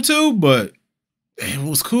on with them two, but it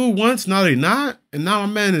was cool once. Now they not. And now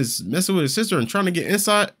my man is messing with his sister and trying to get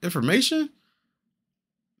inside information.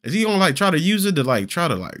 Is he gonna like try to use it to like try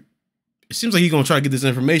to like? It seems like he's gonna try to get this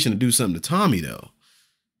information to do something to Tommy though.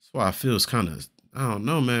 That's why I feel it's kind of, I don't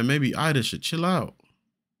know, man. Maybe Ida should chill out.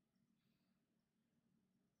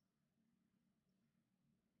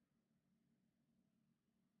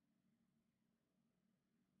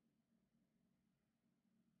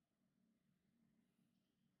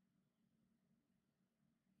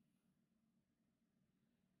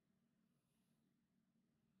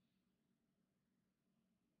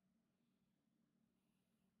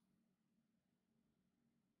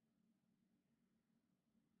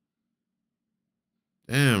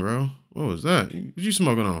 Damn, bro. What was that? What you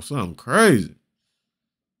smoking on? Something crazy.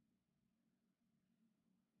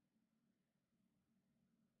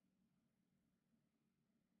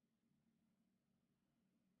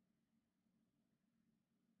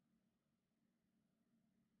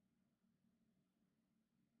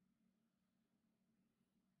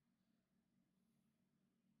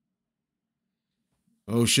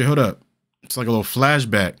 Oh shit, hold up. It's like a little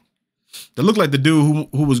flashback. That looked like the dude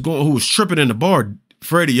who was tripping in the bar.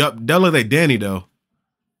 Freddie, yup. That looked like Danny though.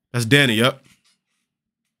 That's Danny, yup.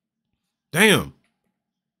 Damn.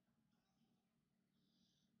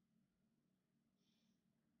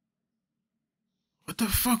 What the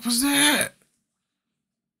fuck was that?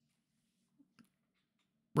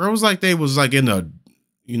 Bro, it was like they was like in a,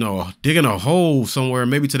 digging a hole somewhere,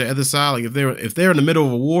 maybe to the other side. Like if they're in the middle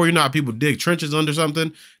of a war, you know how people dig trenches under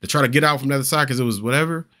something to try to get out from the other side because it was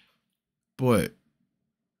whatever. But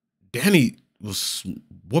Danny was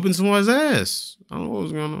whooping someone's ass. I don't know what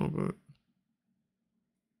was going on, but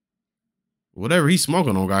whatever he's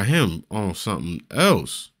smoking on got him on something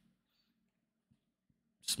else.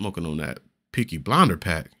 Smoking on that Peaky Blinder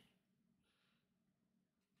pack.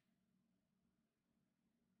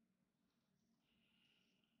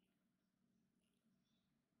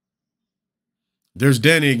 There's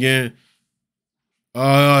Danny again.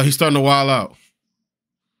 He's starting to wild out.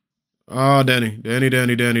 Oh, Danny.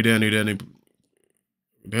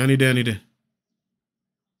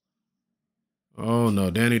 Oh no,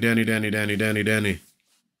 Danny.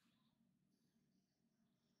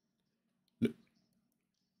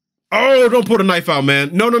 Oh, don't pull the knife out, man.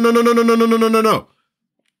 No.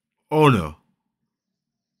 Oh no.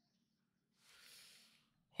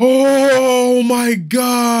 Oh my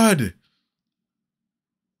God.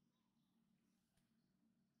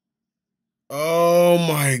 Oh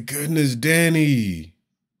my goodness, Danny.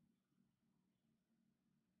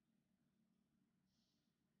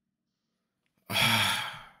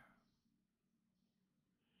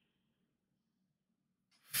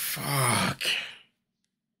 Fuck.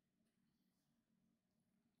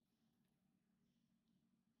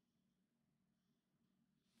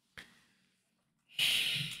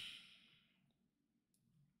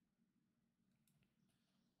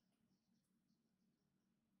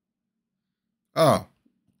 Oh,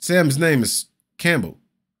 Sam's name is Campbell.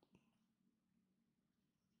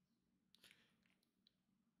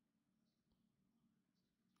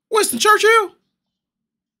 Winston Churchill?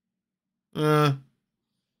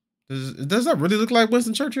 Does that really look like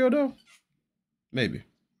Winston Churchill though? Maybe.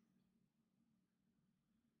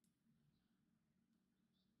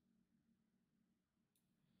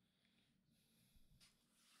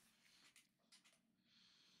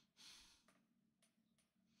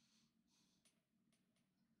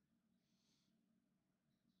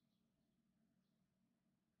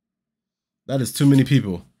 That is too many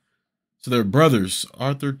people. So they're brothers.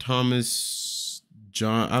 Arthur, Thomas,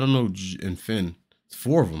 John, I don't know, and Finn. It's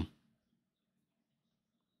 4 of them.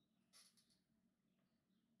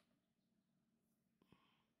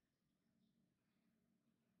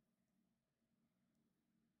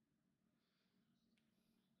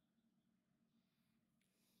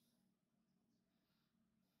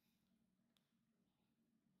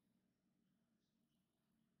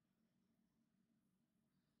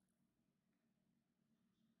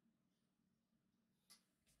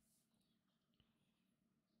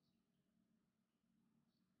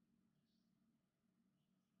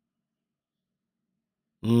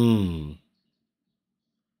 Mm.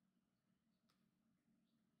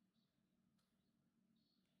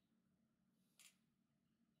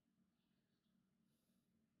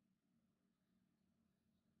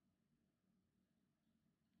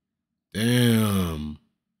 Damn.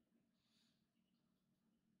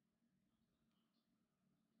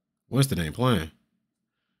 Winston ain't playing.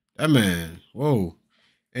 That man. Whoa.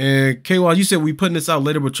 And KY, you said we putting this out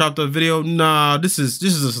later with chopped up video. Nah, this is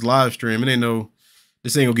just a live stream. It ain't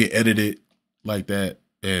this ain't gonna get edited like that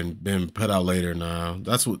and been put out later. Nah,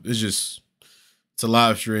 that's what it's a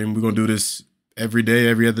live stream. We're gonna do this every day,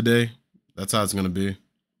 every other day. That's how it's gonna be.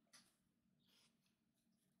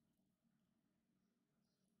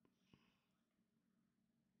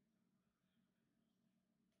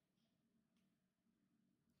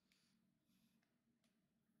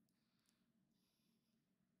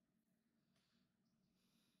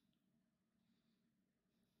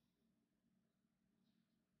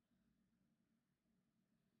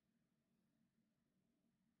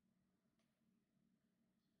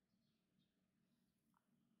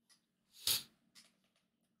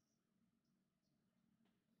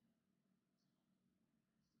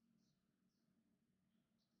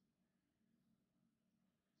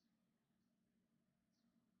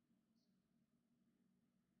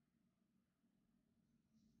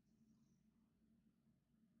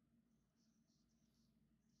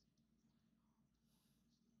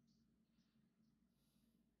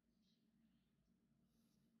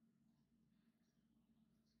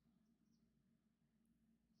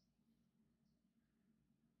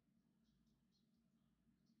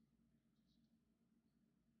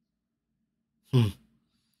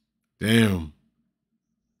 Damn.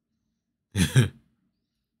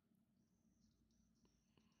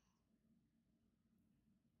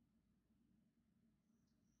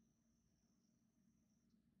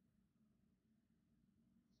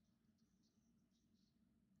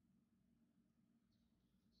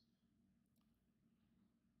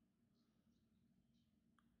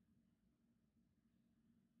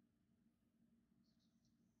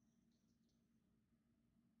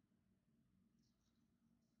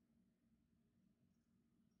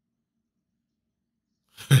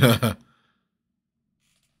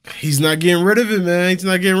 He's not getting rid of it, man. He's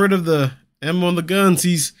not getting rid of the ammo on the guns.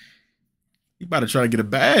 He about to try to get a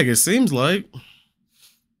bag, it seems like.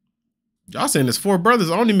 Y'all saying there's 4 brothers.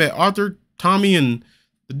 I only met Arthur, Tommy, and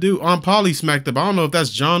the dude Aunt Polly smacked up. I don't know if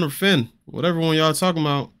that's John or Finn. Whatever one y'all talking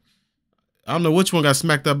about. I don't know which one got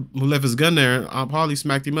smacked up who left his gun there. Aunt Polly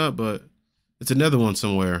smacked him up, but it's another one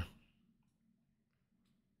somewhere.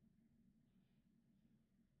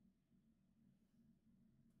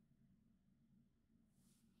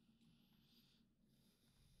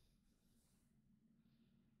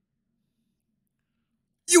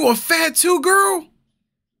 You a fat too, girl?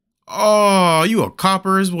 Oh, you a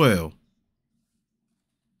copper as well.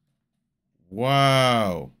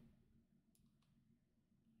 Wow.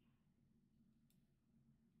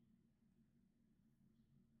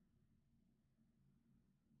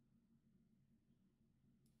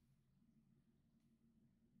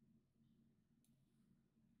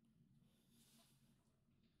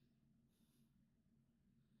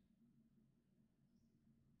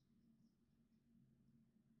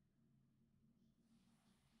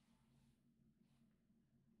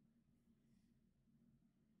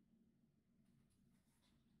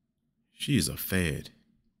 She's a fed.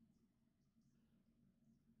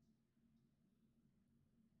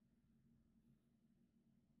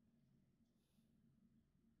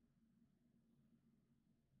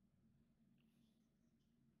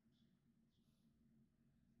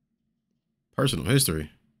 Personal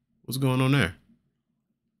history. What's going on there?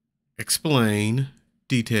 Explain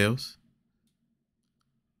details.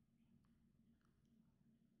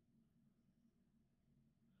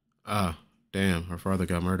 Ah, damn. Her father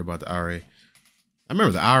got murdered by the IRA. I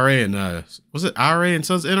remember the IRA and was it IRA and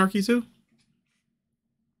Sons of Anarchy too?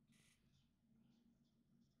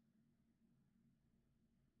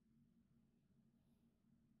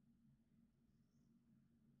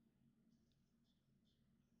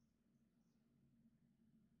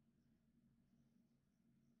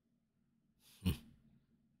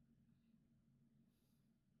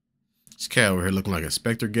 This cat over here looking like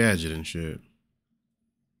Inspector Gadget and shit.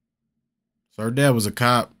 So her dad was a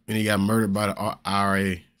cop and he got murdered by the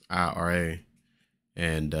IRA,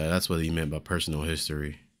 and that's what he meant by personal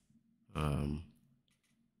history.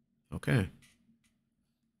 Okay.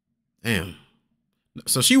 Damn.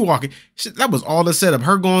 So she walking. That was all the setup.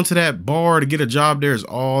 Her going to that bar to get a job there is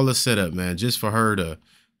all the setup, man. Just for her to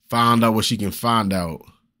find out what she can find out.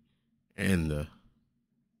 And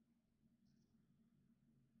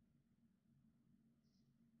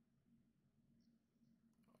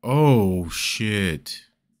oh shit.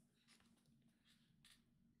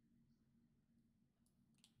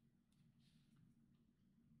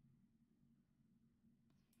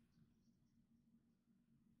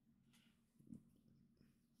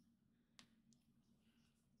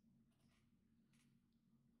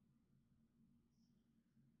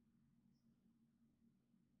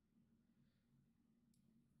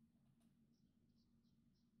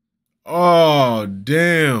 Oh,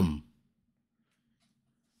 damn.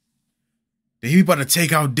 He about to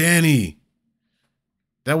take out Danny.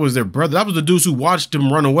 That was their brother. That was the dudes who watched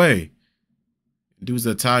him run away. Dudes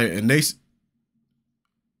that tired, and they.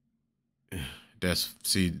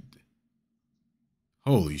 See.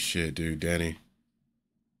 Holy shit, dude, Danny.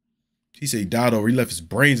 He said he died over. He left his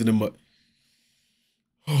brains in the mud.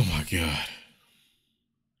 Oh my God.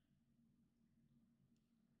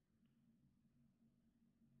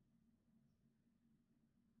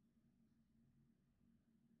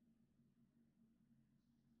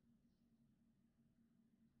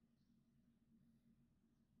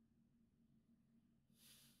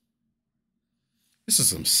 This is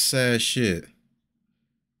some sad shit.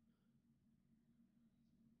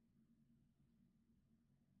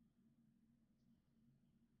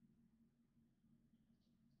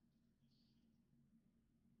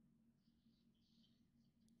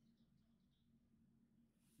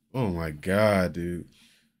 Oh my God, dude.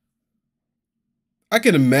 I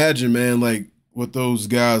can imagine, man, like what those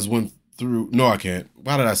guys went through. No, I can't.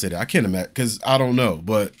 Why did I say that? I can't imagine because I don't know.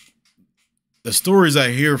 But the stories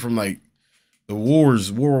I hear from like the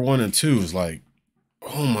wars, World War I and II, is like,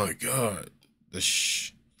 oh my God,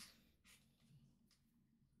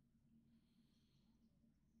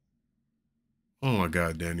 oh my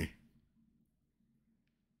God, Danny.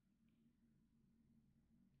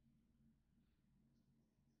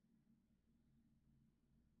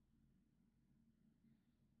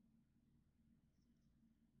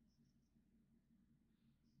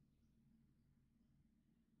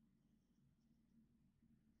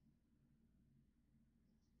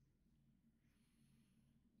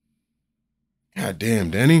 God damn,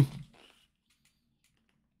 Danny.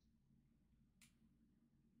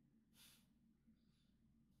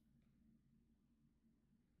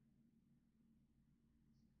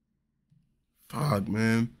 Fuck,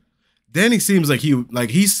 man. Danny seems like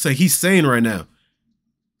he's sane right now.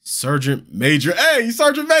 Sergeant Major. Hey,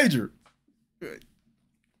 Sergeant Major.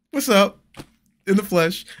 What's up? In the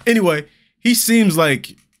flesh. Anyway, he seems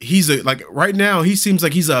like right now, he seems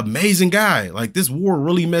like he's an amazing guy. Like this war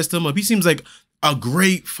really messed him up. He seems like a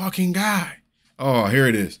great fucking guy. Oh, here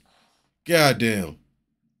it is. God damn.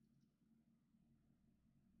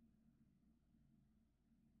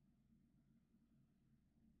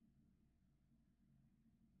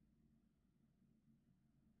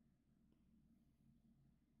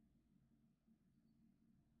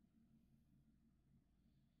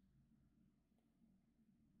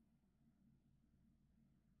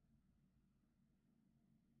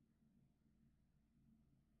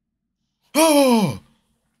 Oh.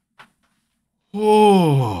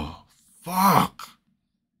 Oh. Fuck.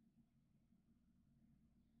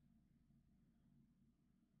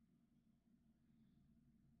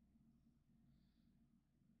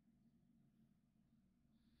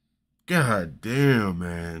 God damn,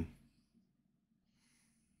 man.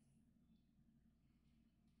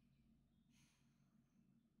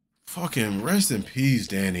 Fucking rest in peace,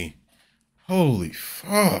 Danny. Holy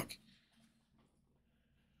fuck.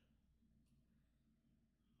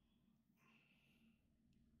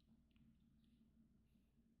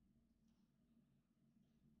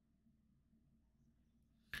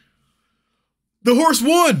 The horse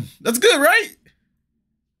won. That's good, right?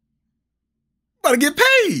 About to get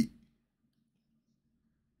paid.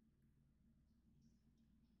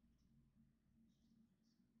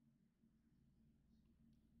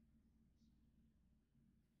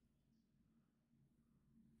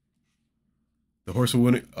 The horse will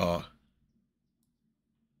win it.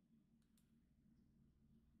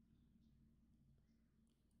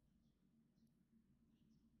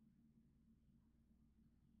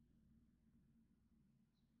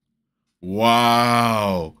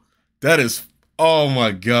 Wow. That is, oh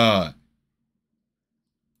my God.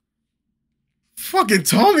 Fucking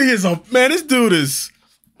Tommy is a, man, this dude is,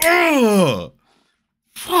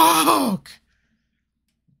 fuck.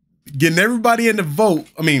 Getting everybody in the vote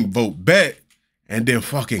bet, and then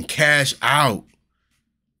fucking cash out.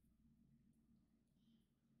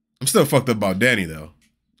 I'm still fucked up about Danny though.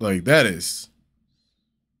 Like that is,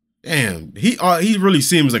 damn, he really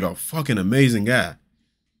seems like a fucking amazing guy.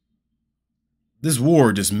 This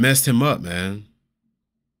war just messed him up, man.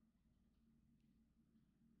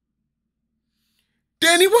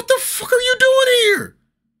 Danny, what the fuck are you doing here?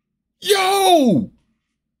 Yo!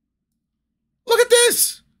 Look at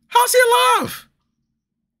this! How's he alive?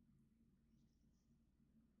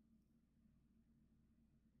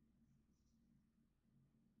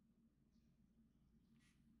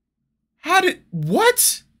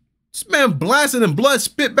 What? This man blasted and blood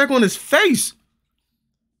spit back on his face.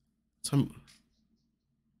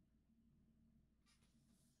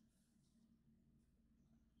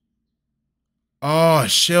 Oh, a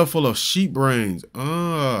shell full of sheep brains.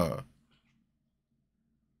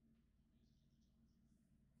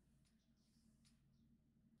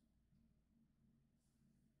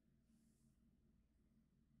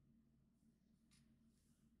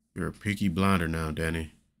 You're a Peaky Blinder now,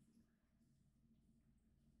 Danny.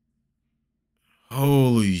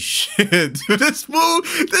 Holy shit. Dude, this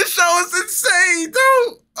show is insane,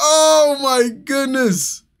 dude. Oh my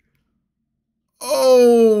goodness.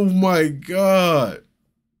 Oh my God.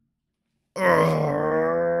 Oh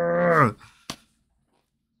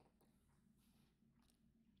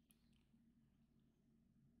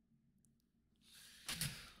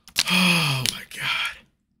my God.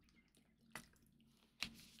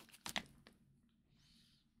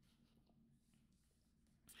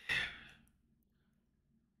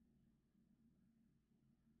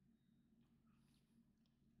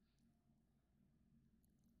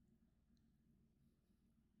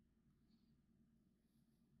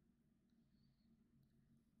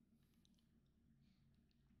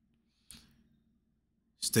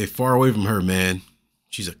 Stay far away from her, man.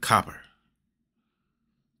 She's a copper.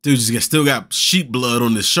 Dude just still got sheep blood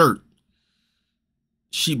on his shirt.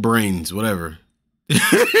 Sheep brains, whatever.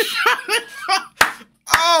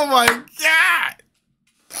 Oh my God.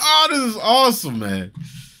 Oh, this is awesome, man.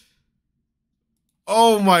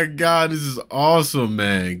 Oh my God, this is awesome,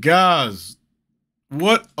 man. Guys,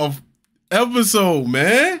 what a episode,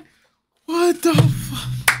 man. What the fuck?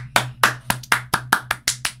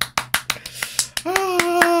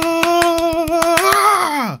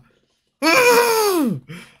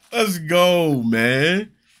 Let's go,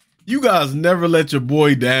 man. You guys never let your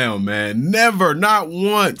boy down, man. Never. Not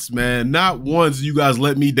once, man. Not once you guys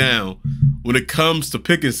let me down when it comes to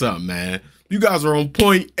picking something, man. You guys are on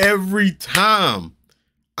point every time.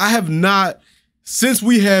 I have not, since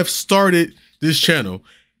we have started this channel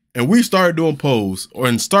and we started doing polls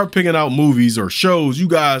and start picking out movies or shows, you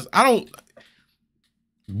guys, I don't,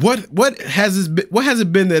 what has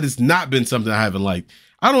it been that it's not been something I haven't liked?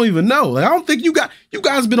 I don't even know. Like, I don't think you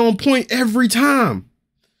guys been on point every time.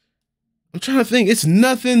 I'm trying to think. It's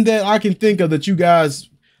nothing that I can think of that you guys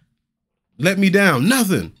let me down.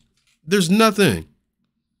 Nothing. There's nothing.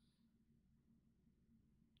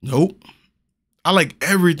 Nope. I like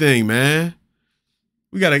everything, man.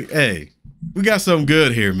 We got something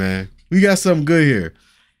good here, man. We got something good here.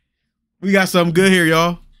 We got something good here,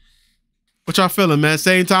 y'all. What y'all feeling, man?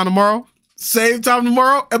 Same time tomorrow? Same time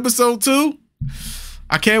tomorrow? Episode 2?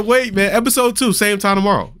 I can't wait, man. Episode 2, same time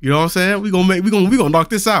tomorrow. You know what I'm saying? We gonna knock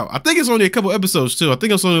this out. I think it's only a couple episodes too. I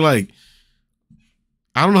think it's only like,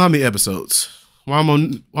 I don't know how many episodes. While I'm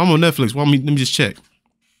on Netflix, let me just check.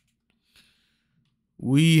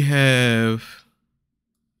 We have,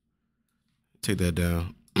 take that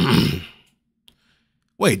down.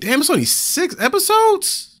 Wait, damn, it's only 6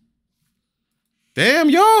 episodes? Damn,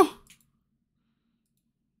 y'all.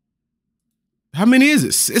 How many is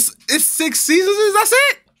it? It's 6 seasons. That's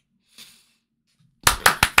it.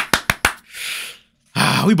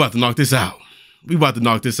 We about to knock this out. We about to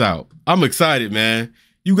knock this out. I'm excited, man.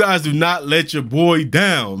 You guys do not let your boy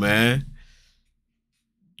down, man.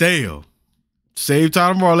 Damn. Same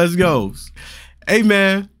time tomorrow. Let's go. Hey,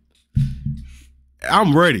 man.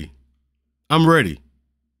 I'm ready. I'm ready.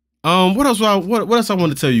 What else? What else I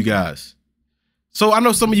want to tell you guys? So I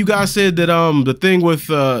know some of you guys said that the thing with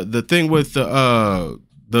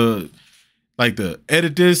the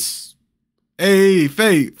edit this. Hey,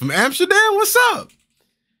 Faye from Amsterdam, what's up?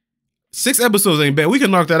 6 episodes ain't bad. We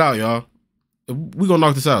can knock that out, y'all. We gonna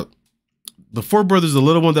knock this out. The 4 brothers, the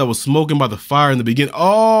little one that was smoking by the fire in the beginning.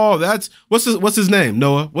 Oh, that's what's his name?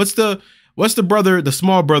 Noah. What's the brother, the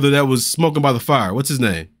small brother that was smoking by the fire? What's his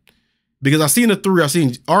name? Because I seen the 3. I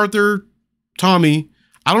seen Arthur, Tommy.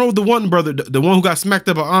 I don't know the one brother, the one who got smacked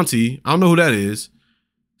up by Auntie. I don't know who that is.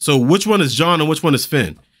 So which one is John and which one is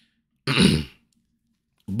Finn?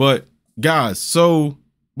 But guys, so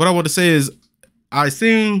what I want to say is I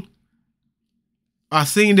seen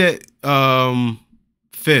that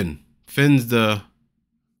Finn's the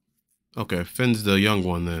young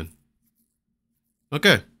one then.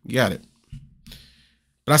 Okay, you got it.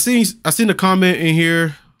 But I seen a comment in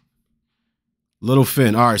here. Little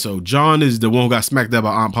Finn. All right, so John is the one who got smacked up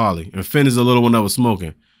by Aunt Polly, and Finn is the little one that was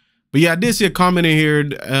smoking. But yeah, I did see a comment in here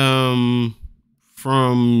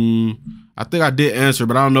from, I think I did answer,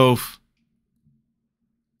 but I don't know if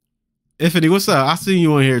Ifany, what's up? I seen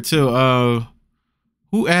you on here too.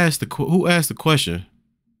 Who asked the question?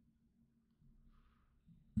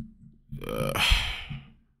 I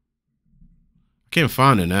can't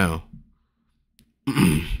find it now.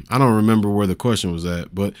 I don't remember where the question was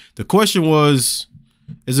at, but the question was,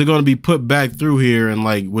 is it going to be put back through here and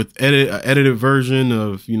like with edited version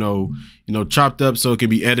of, chopped up so it can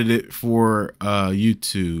be edited for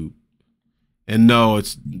YouTube? And no,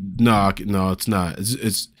 it's not.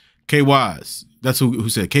 It's K-Wise. That's who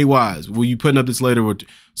said K-Wise. Will you putting up this later with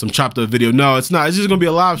some chopped up video? No, it's not. It's just gonna be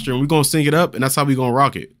a live stream. We're gonna sync it up, and that's how we gonna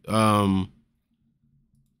rock it.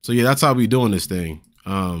 So yeah, that's how we doing this thing.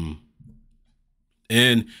 And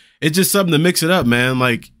it's just something to mix it up, man.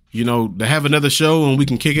 Like, to have another show and we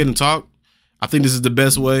can kick it and talk. I think this is the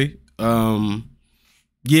best way. Yeah,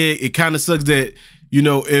 it kind of sucks that,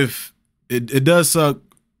 if it does suck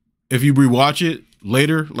if you rewatch it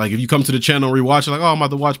later. Like if you come to the channel and rewatch it, like, oh, I'm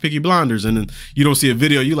about to watch Peaky Blinders, and then you don't see a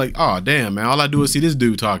video, you're like, oh damn, man, all I do is see this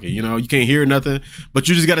dude talking. You can't hear nothing, but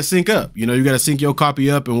you just got to sync up. You got to sync your copy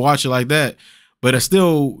up and watch it like that. But it's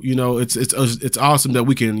still, it's awesome that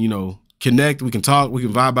we can, connect, we can talk, we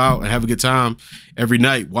can vibe out and have a good time every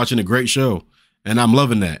night watching a great show. And I'm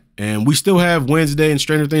loving that. And we still have Wednesday and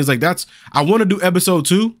Stranger Things. Like I want to do episode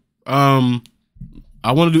 2.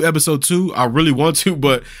 I want to do episode 2. I really want to,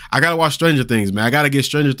 but I got to watch Stranger Things, man. I got to get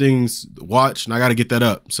Stranger Things watched, and I got to get that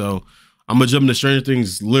up. So I'm going to jump into Stranger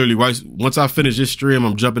Things literally right once I finish this stream.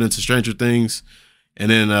 I'm jumping into Stranger Things, and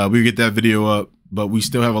then we get that video up. But we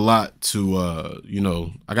still have a lot to,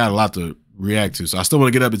 I got a lot to react to. So I still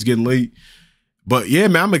want to get up. It's getting late. But yeah,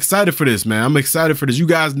 man, I'm excited for this, man. I'm excited for this. You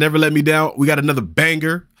guys never let me down. We got another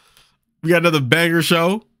banger. We got another banger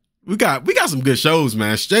show. We got some good shows,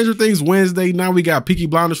 man. Stranger Things Wednesday. Now we got Peaky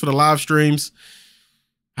Blinders for the live streams.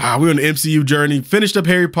 We're on the MCU journey. Finished up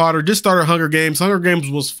Harry Potter. Just started Hunger Games. Hunger Games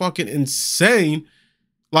was fucking insane.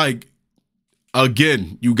 Like,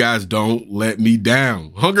 again, you guys don't let me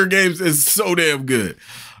down. Hunger Games is so damn good.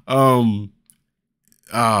 Oh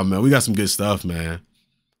man, we got some good stuff, man.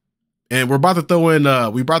 And we're about to throw in,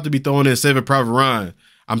 be throwing in Saving Private Ryan.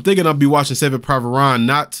 I'm thinking I'll be watching Saving Private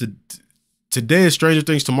Ryan, today is Stranger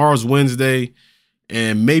Things, tomorrow's Wednesday,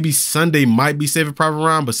 and maybe Sunday might be Saving Private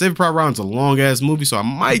Ryan, but Saving Private Ryan's a long-ass movie, so I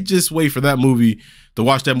might just wait for that movie to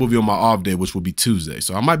watch that movie on my off day, which will be Tuesday.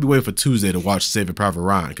 So I might be waiting for Tuesday to watch Saving Private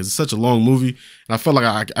Ryan, because it's such a long movie, and I felt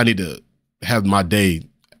like I need to have my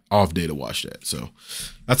off day to watch that. So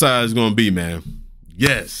that's how it's going to be, man.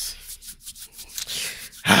 Yes.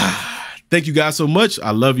 Thank you guys so much.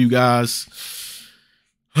 I love you guys.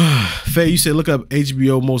 Faye, you said look up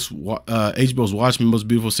HBO's Watchmen, most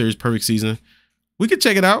beautiful series, perfect season. We could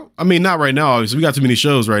check it out. I mean, not right now, obviously. We got too many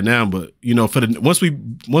shows right now, but for once we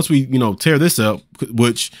tear this up,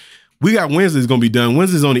 which we got Wednesday's gonna be done.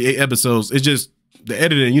 Wednesday's only 8 episodes. It's just the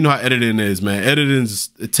editing. You know how editing is, man. Editing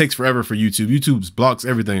it takes forever for YouTube. YouTube blocks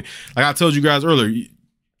everything. Like I told you guys earlier,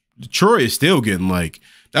 Troy is still getting like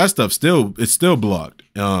that stuff. It's still blocked.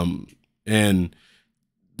 And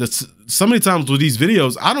that's so many times with these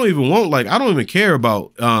videos, I don't even care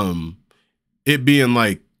about it being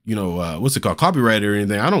like, what's it called, copyright or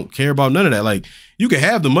anything. I don't care about none of that. Like, you can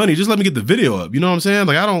have the money, just let me get the video up. You know what I'm saying?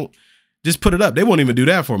 Like, I don't just put it up. They won't even do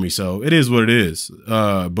that for me. So it is what it is.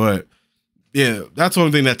 But yeah, that's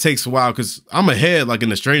one thing that takes a while because I'm ahead, like in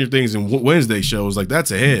the Stranger Things and Wednesday shows. Like,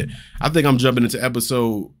 that's ahead. I think I'm jumping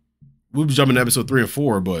into we'll be jumping to episode 3 and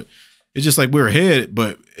 4, but it's just like we're ahead,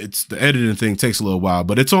 but it's the editing thing takes a little while.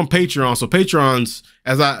 But it's on Patreon. So Patreon's,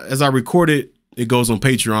 as I record it, it goes on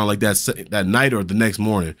Patreon like that night or the next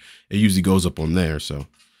morning. It usually goes up on there. So,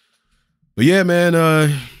 but yeah, man,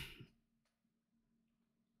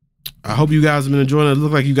 I hope you guys have been enjoying it. It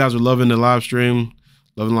looked like you guys are loving the live stream.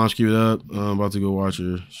 Loving launch, keep it up. I'm about to go watch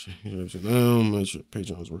your make sure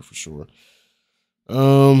Patreon's work for sure.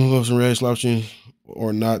 Love some reaction live stream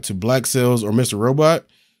or not to Black Cells or Mr. Robot.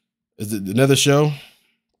 Is it another show?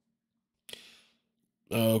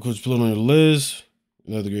 Coach put on the list.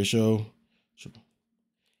 Another great show.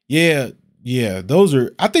 Yeah.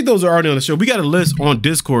 I think those are already on the show. We got a list on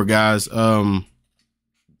Discord, guys. That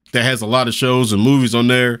has a lot of shows and movies on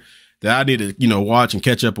there that I need to, watch and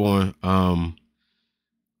catch up on.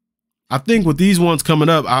 I think with these ones coming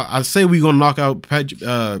up, I say we're gonna knock out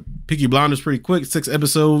Peaky Blinders pretty quick. 6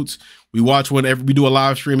 episodes. We watch we do a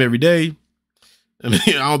live stream every day. I mean,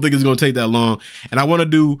 I don't think it's gonna take that long. And I want to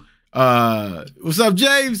do what's up,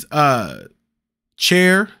 James?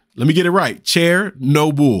 Chair. Let me get it right. Chair,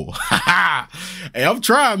 no bull. Hey, I'm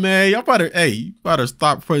trying, man. Y'all better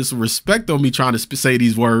stop putting some respect on me trying to say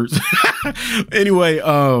these words. Anyway,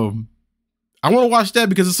 I want to watch that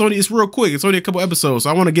because it's real quick. It's only a couple episodes. So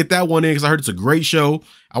I want to get that one in because I heard it's a great show.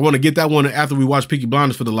 I want to get that one after we watch Peaky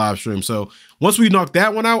Blinders for the live stream. So once we knock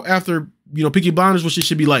that one out after, Peaky Blinders, which it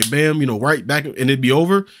should be like, bam, right back and it'd be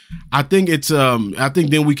over. I think it's, I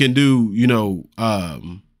think then we can do,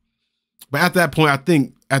 but at that point, I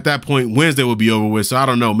think at that point, Wednesday will be over with. So I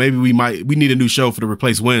don't know. Maybe we need a new show to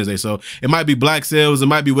replace Wednesday. So it might be Black Sails. It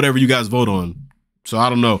might be whatever you guys vote on. So I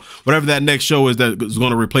don't know. Whatever that next show is that is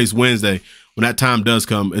going to replace Wednesday, when that time does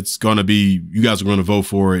come, it's going to be, you guys are going to vote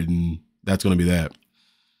for it, and that's going to be that.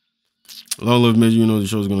 Long live Midge, you know the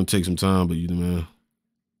show's going to take some time, but man.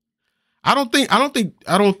 I don't think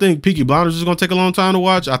Peaky Blinders is going to take a long time to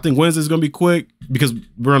watch. I think Wednesday's going to be quick because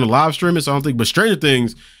we're on a live streaming, so I don't think, but Stranger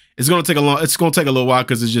Things, it's going to take a little while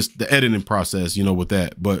because it's just the editing process, you know, with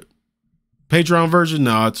that. But Patreon version,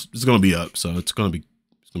 no, it's going to be up, so it's going to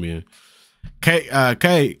be in. Kai,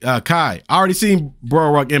 I already seen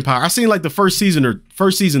Boardwalk Empire. I seen like the first season of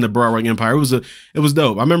Boardwalk Empire. It was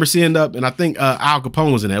dope. I remember seeing up, and I think Al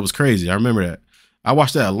Capone was in that. It was crazy. I remember that. I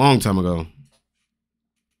watched that a long time ago.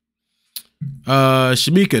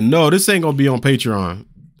 Shamika, no, this ain't gonna be on Patreon.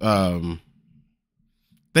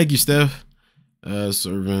 Thank you, Steph.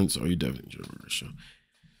 Servants, you definitely show.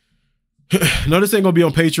 No, this ain't gonna be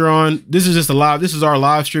on Patreon. This is just this is our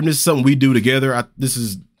live stream. This is something we do together. This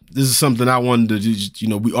is something I wanted to just, you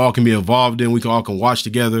know, we all can be involved in. We all can watch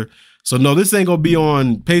together. So no, this ain't gonna be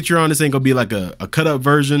on Patreon. This ain't gonna be like a cut up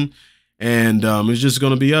version. And it's just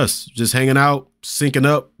gonna be us just hanging out, syncing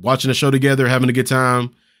up, watching the show together, having a good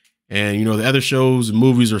time. And, you know, the other shows and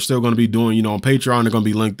movies are still going to be doing, you know, on Patreon. They're going to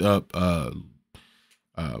be linked up. They're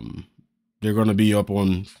going to be up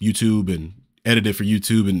on YouTube and edited for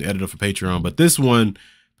YouTube and edited for Patreon. But this one,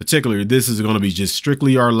 particularly, this is going to be just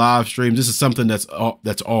strictly our live stream. This is something that's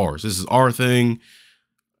ours. This is our thing.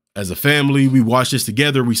 As a family, we watch this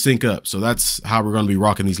together. We sync up. So that's how we're going to be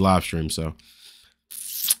rocking these live streams. So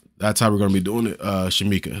that's how we're going to be doing it,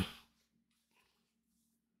 Shamika.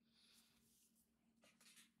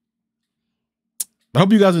 I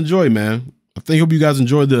hope you guys enjoy, man. Hope you guys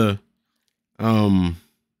enjoyed the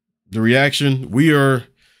reaction.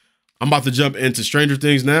 I'm about to jump into Stranger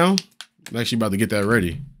Things now. I'm actually about to get that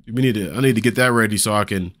ready. I need to get that ready so I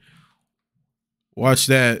can watch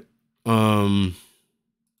that.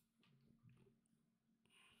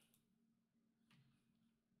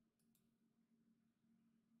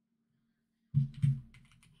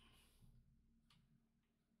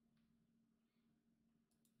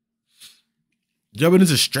 Jumping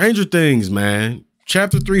into Stranger Things, man.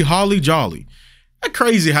 Chapter 3, Holly Jolly. That's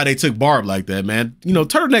crazy how they took Barb like that, man. You know,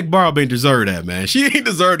 Turtleneck Barb ain't deserve that, man. She ain't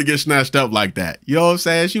deserve to get snatched up like that. You know what I'm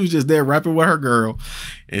saying? She was just there rapping with her girl,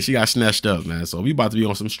 and she got snatched up, man. So we about to be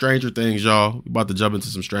on some Stranger Things, y'all. We about to jump into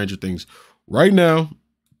some Stranger Things right now.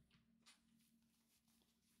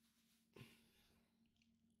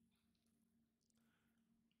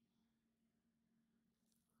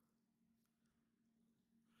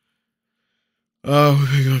 Oh,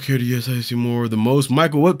 we're gonna carry to your side to see more the most.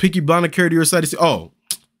 Michael, what Peaky Blinder carry to your side to see? Oh,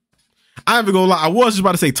 I ain't even gonna lie. I was just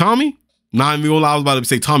about to say Tommy. Not even gonna lie. I was about to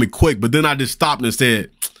say Tommy quick, but then I just stopped and said,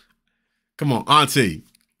 "Come on, Auntie.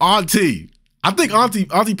 I think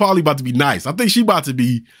Auntie Polly about to be nice. I think she about to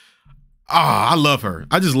be. I love her.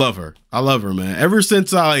 I just love her. I love her, man. Ever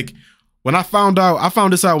since when I found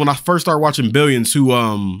this out when I first started watching Billions. Who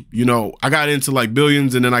you know, I got into like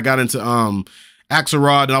Billions, and then I got into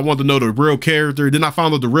Axelrod, and I wanted to know the real character. Then I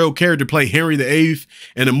found out the real character played Henry VIII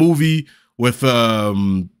in a movie with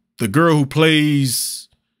the girl who plays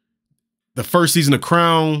the first season of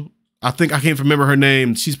Crown. I can't remember her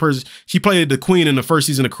name. She played the queen in the first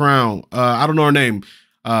season of Crown. I don't know her name,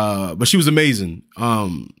 but she was amazing.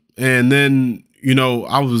 And then, you know,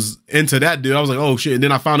 I was into that dude. I was like, oh shit. And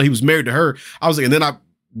then I found out he was married to her. I was like, and then I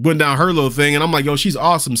went down her little thing, and I'm like, yo, she's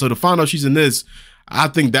awesome. So to find out she's in this, I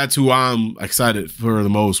think that's who I'm excited for the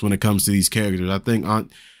most when it comes to these characters. I think Aunt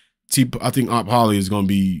Polly is gonna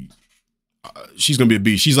be, she's gonna be a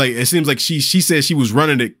beast. She's like, it seems like she said she was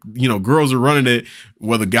running it. You know, girls are running it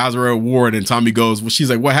while the guys are at war. And then Tommy goes, well, she's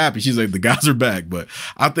like, what happened? She's like, the guys are back. But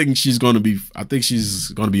I think she's gonna be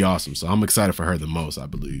awesome. So I'm excited for her the most, I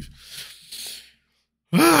believe.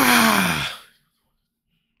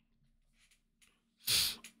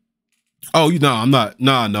 Oh, no, I'm not.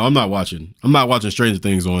 I'm not watching. I'm not watching Stranger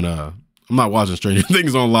Things on. I'm not watching Stranger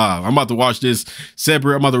Things on live. I'm about to watch this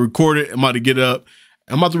separate. I'm about to record it. I'm about to get up.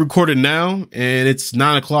 I'm about to record it now, and it's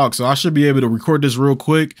 9 o'clock, so I should be able to record this real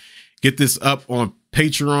quick. Get this up on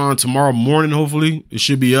Patreon tomorrow morning. Hopefully, it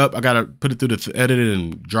should be up. I gotta put it through the edit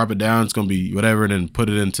and drop it down. It's gonna be whatever, and then put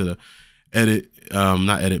it into the edit.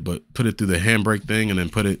 Not edit, but put it through the handbrake thing, and then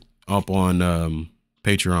put it up on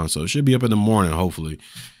Patreon. So it should be up in the morning, hopefully.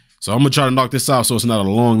 So I'm going to try to knock this out so it's not a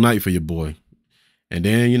long night for your boy. And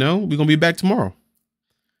then, you know, we're going to be back tomorrow.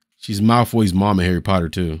 She's Malfoy's mom in Harry Potter,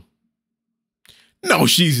 too. No,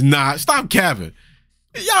 she's not. Stop capping.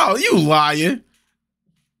 Yo, you lying.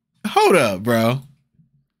 Hold up, bro.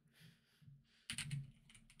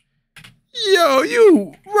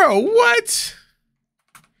 Yo, bro, what?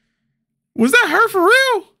 Was that her for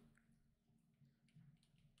real?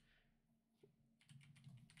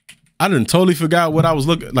 I done totally forgot what I was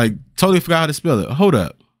looking like. Totally forgot how to spell it. Hold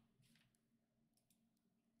up.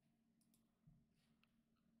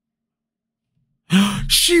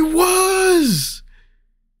 She was.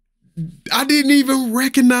 I didn't even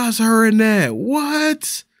recognize her in that.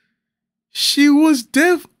 What? She was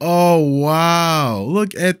deaf. Oh, wow.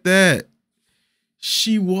 Look at that.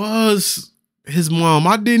 She was his mom.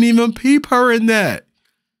 I didn't even peep her in that.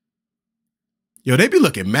 Yo, they be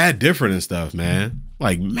looking mad different and stuff, man.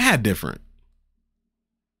 Like, mad different.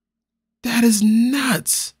 That is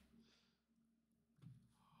nuts.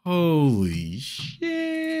 Holy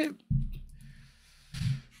shit.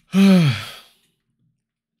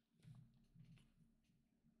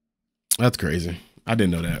 That's crazy. I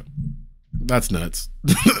didn't know that. That's nuts.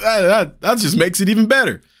 that just makes it even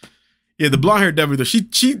better. Yeah, the blonde hair definitely.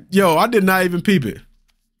 Yo, I did not even peep it.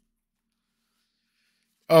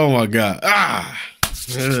 Oh my God.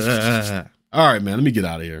 All right, man. Let me get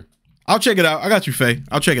out of here. I'll check it out. I got you, Faye.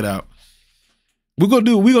 I'll check it out. We're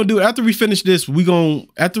gonna do after we finish this,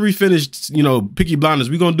 after we finish, Peaky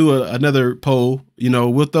Blinders, we're gonna do another poll.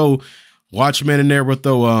 We'll throw Watchmen in there, we'll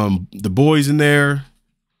throw The Boys in there,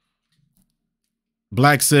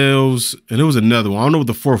 Black Sails, and there was another one. I don't know what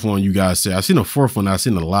the fourth one you guys said. I've seen a fourth one, I've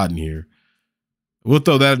seen a lot in here. We'll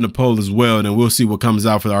throw that in the poll as well, and then we'll see what comes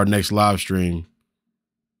out for our next live stream.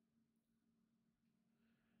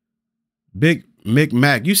 Big Mick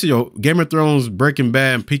Mac, you see your Game of Thrones, Breaking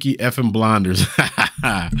Bad, and Peaky effing Blinders.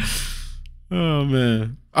 Oh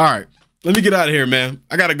man! All right, let me get out of here, man.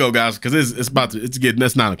 I gotta go, guys, because it's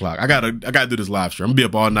 9 o'clock. I gotta do this live stream. I'm gonna be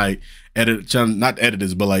up all night, not edit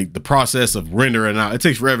this, but like the process of rendering out. It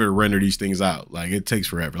takes forever to render these things out. Like it takes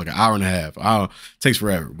forever, like an hour and a half. It takes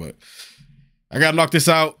forever, but I gotta knock this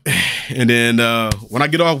out, and then when I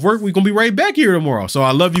get off work, we're gonna be right back here tomorrow. So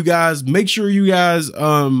I love you guys. Make sure you guys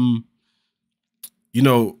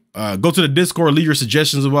go to the Discord, leave your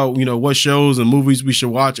suggestions about, what shows and movies we should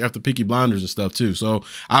watch after Peaky Blinders and stuff too. So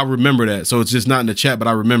I remember that. So it's just not in the chat, but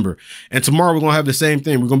I remember. And tomorrow we're going to have the same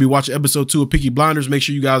thing. We're going to be watching episode 2 of Peaky Blinders. Make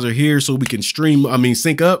sure you guys are here so we can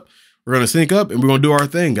sync up. We're going to sync up and we're going to do our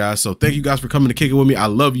thing, guys. So thank you guys for coming to kick it with me. I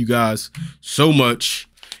love you guys so much.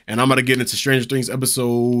 And I'm going to get into Stranger Things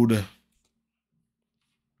episode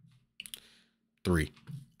 3.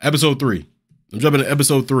 Episode 3. I'm jumping to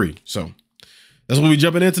episode 3. So that's when we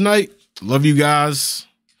jumping in tonight. Love you guys.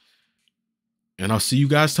 And I'll see you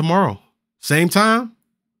guys tomorrow. Same time.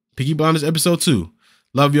 Peaky Blinders episode 2.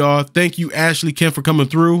 Love y'all. Thank you, Ashley, Kim, for coming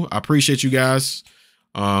through. I appreciate you guys.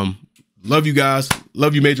 Love you guys.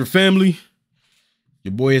 Love you, Major Family.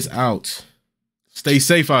 Your boy is out. Stay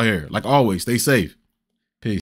safe out here. Like always, stay safe.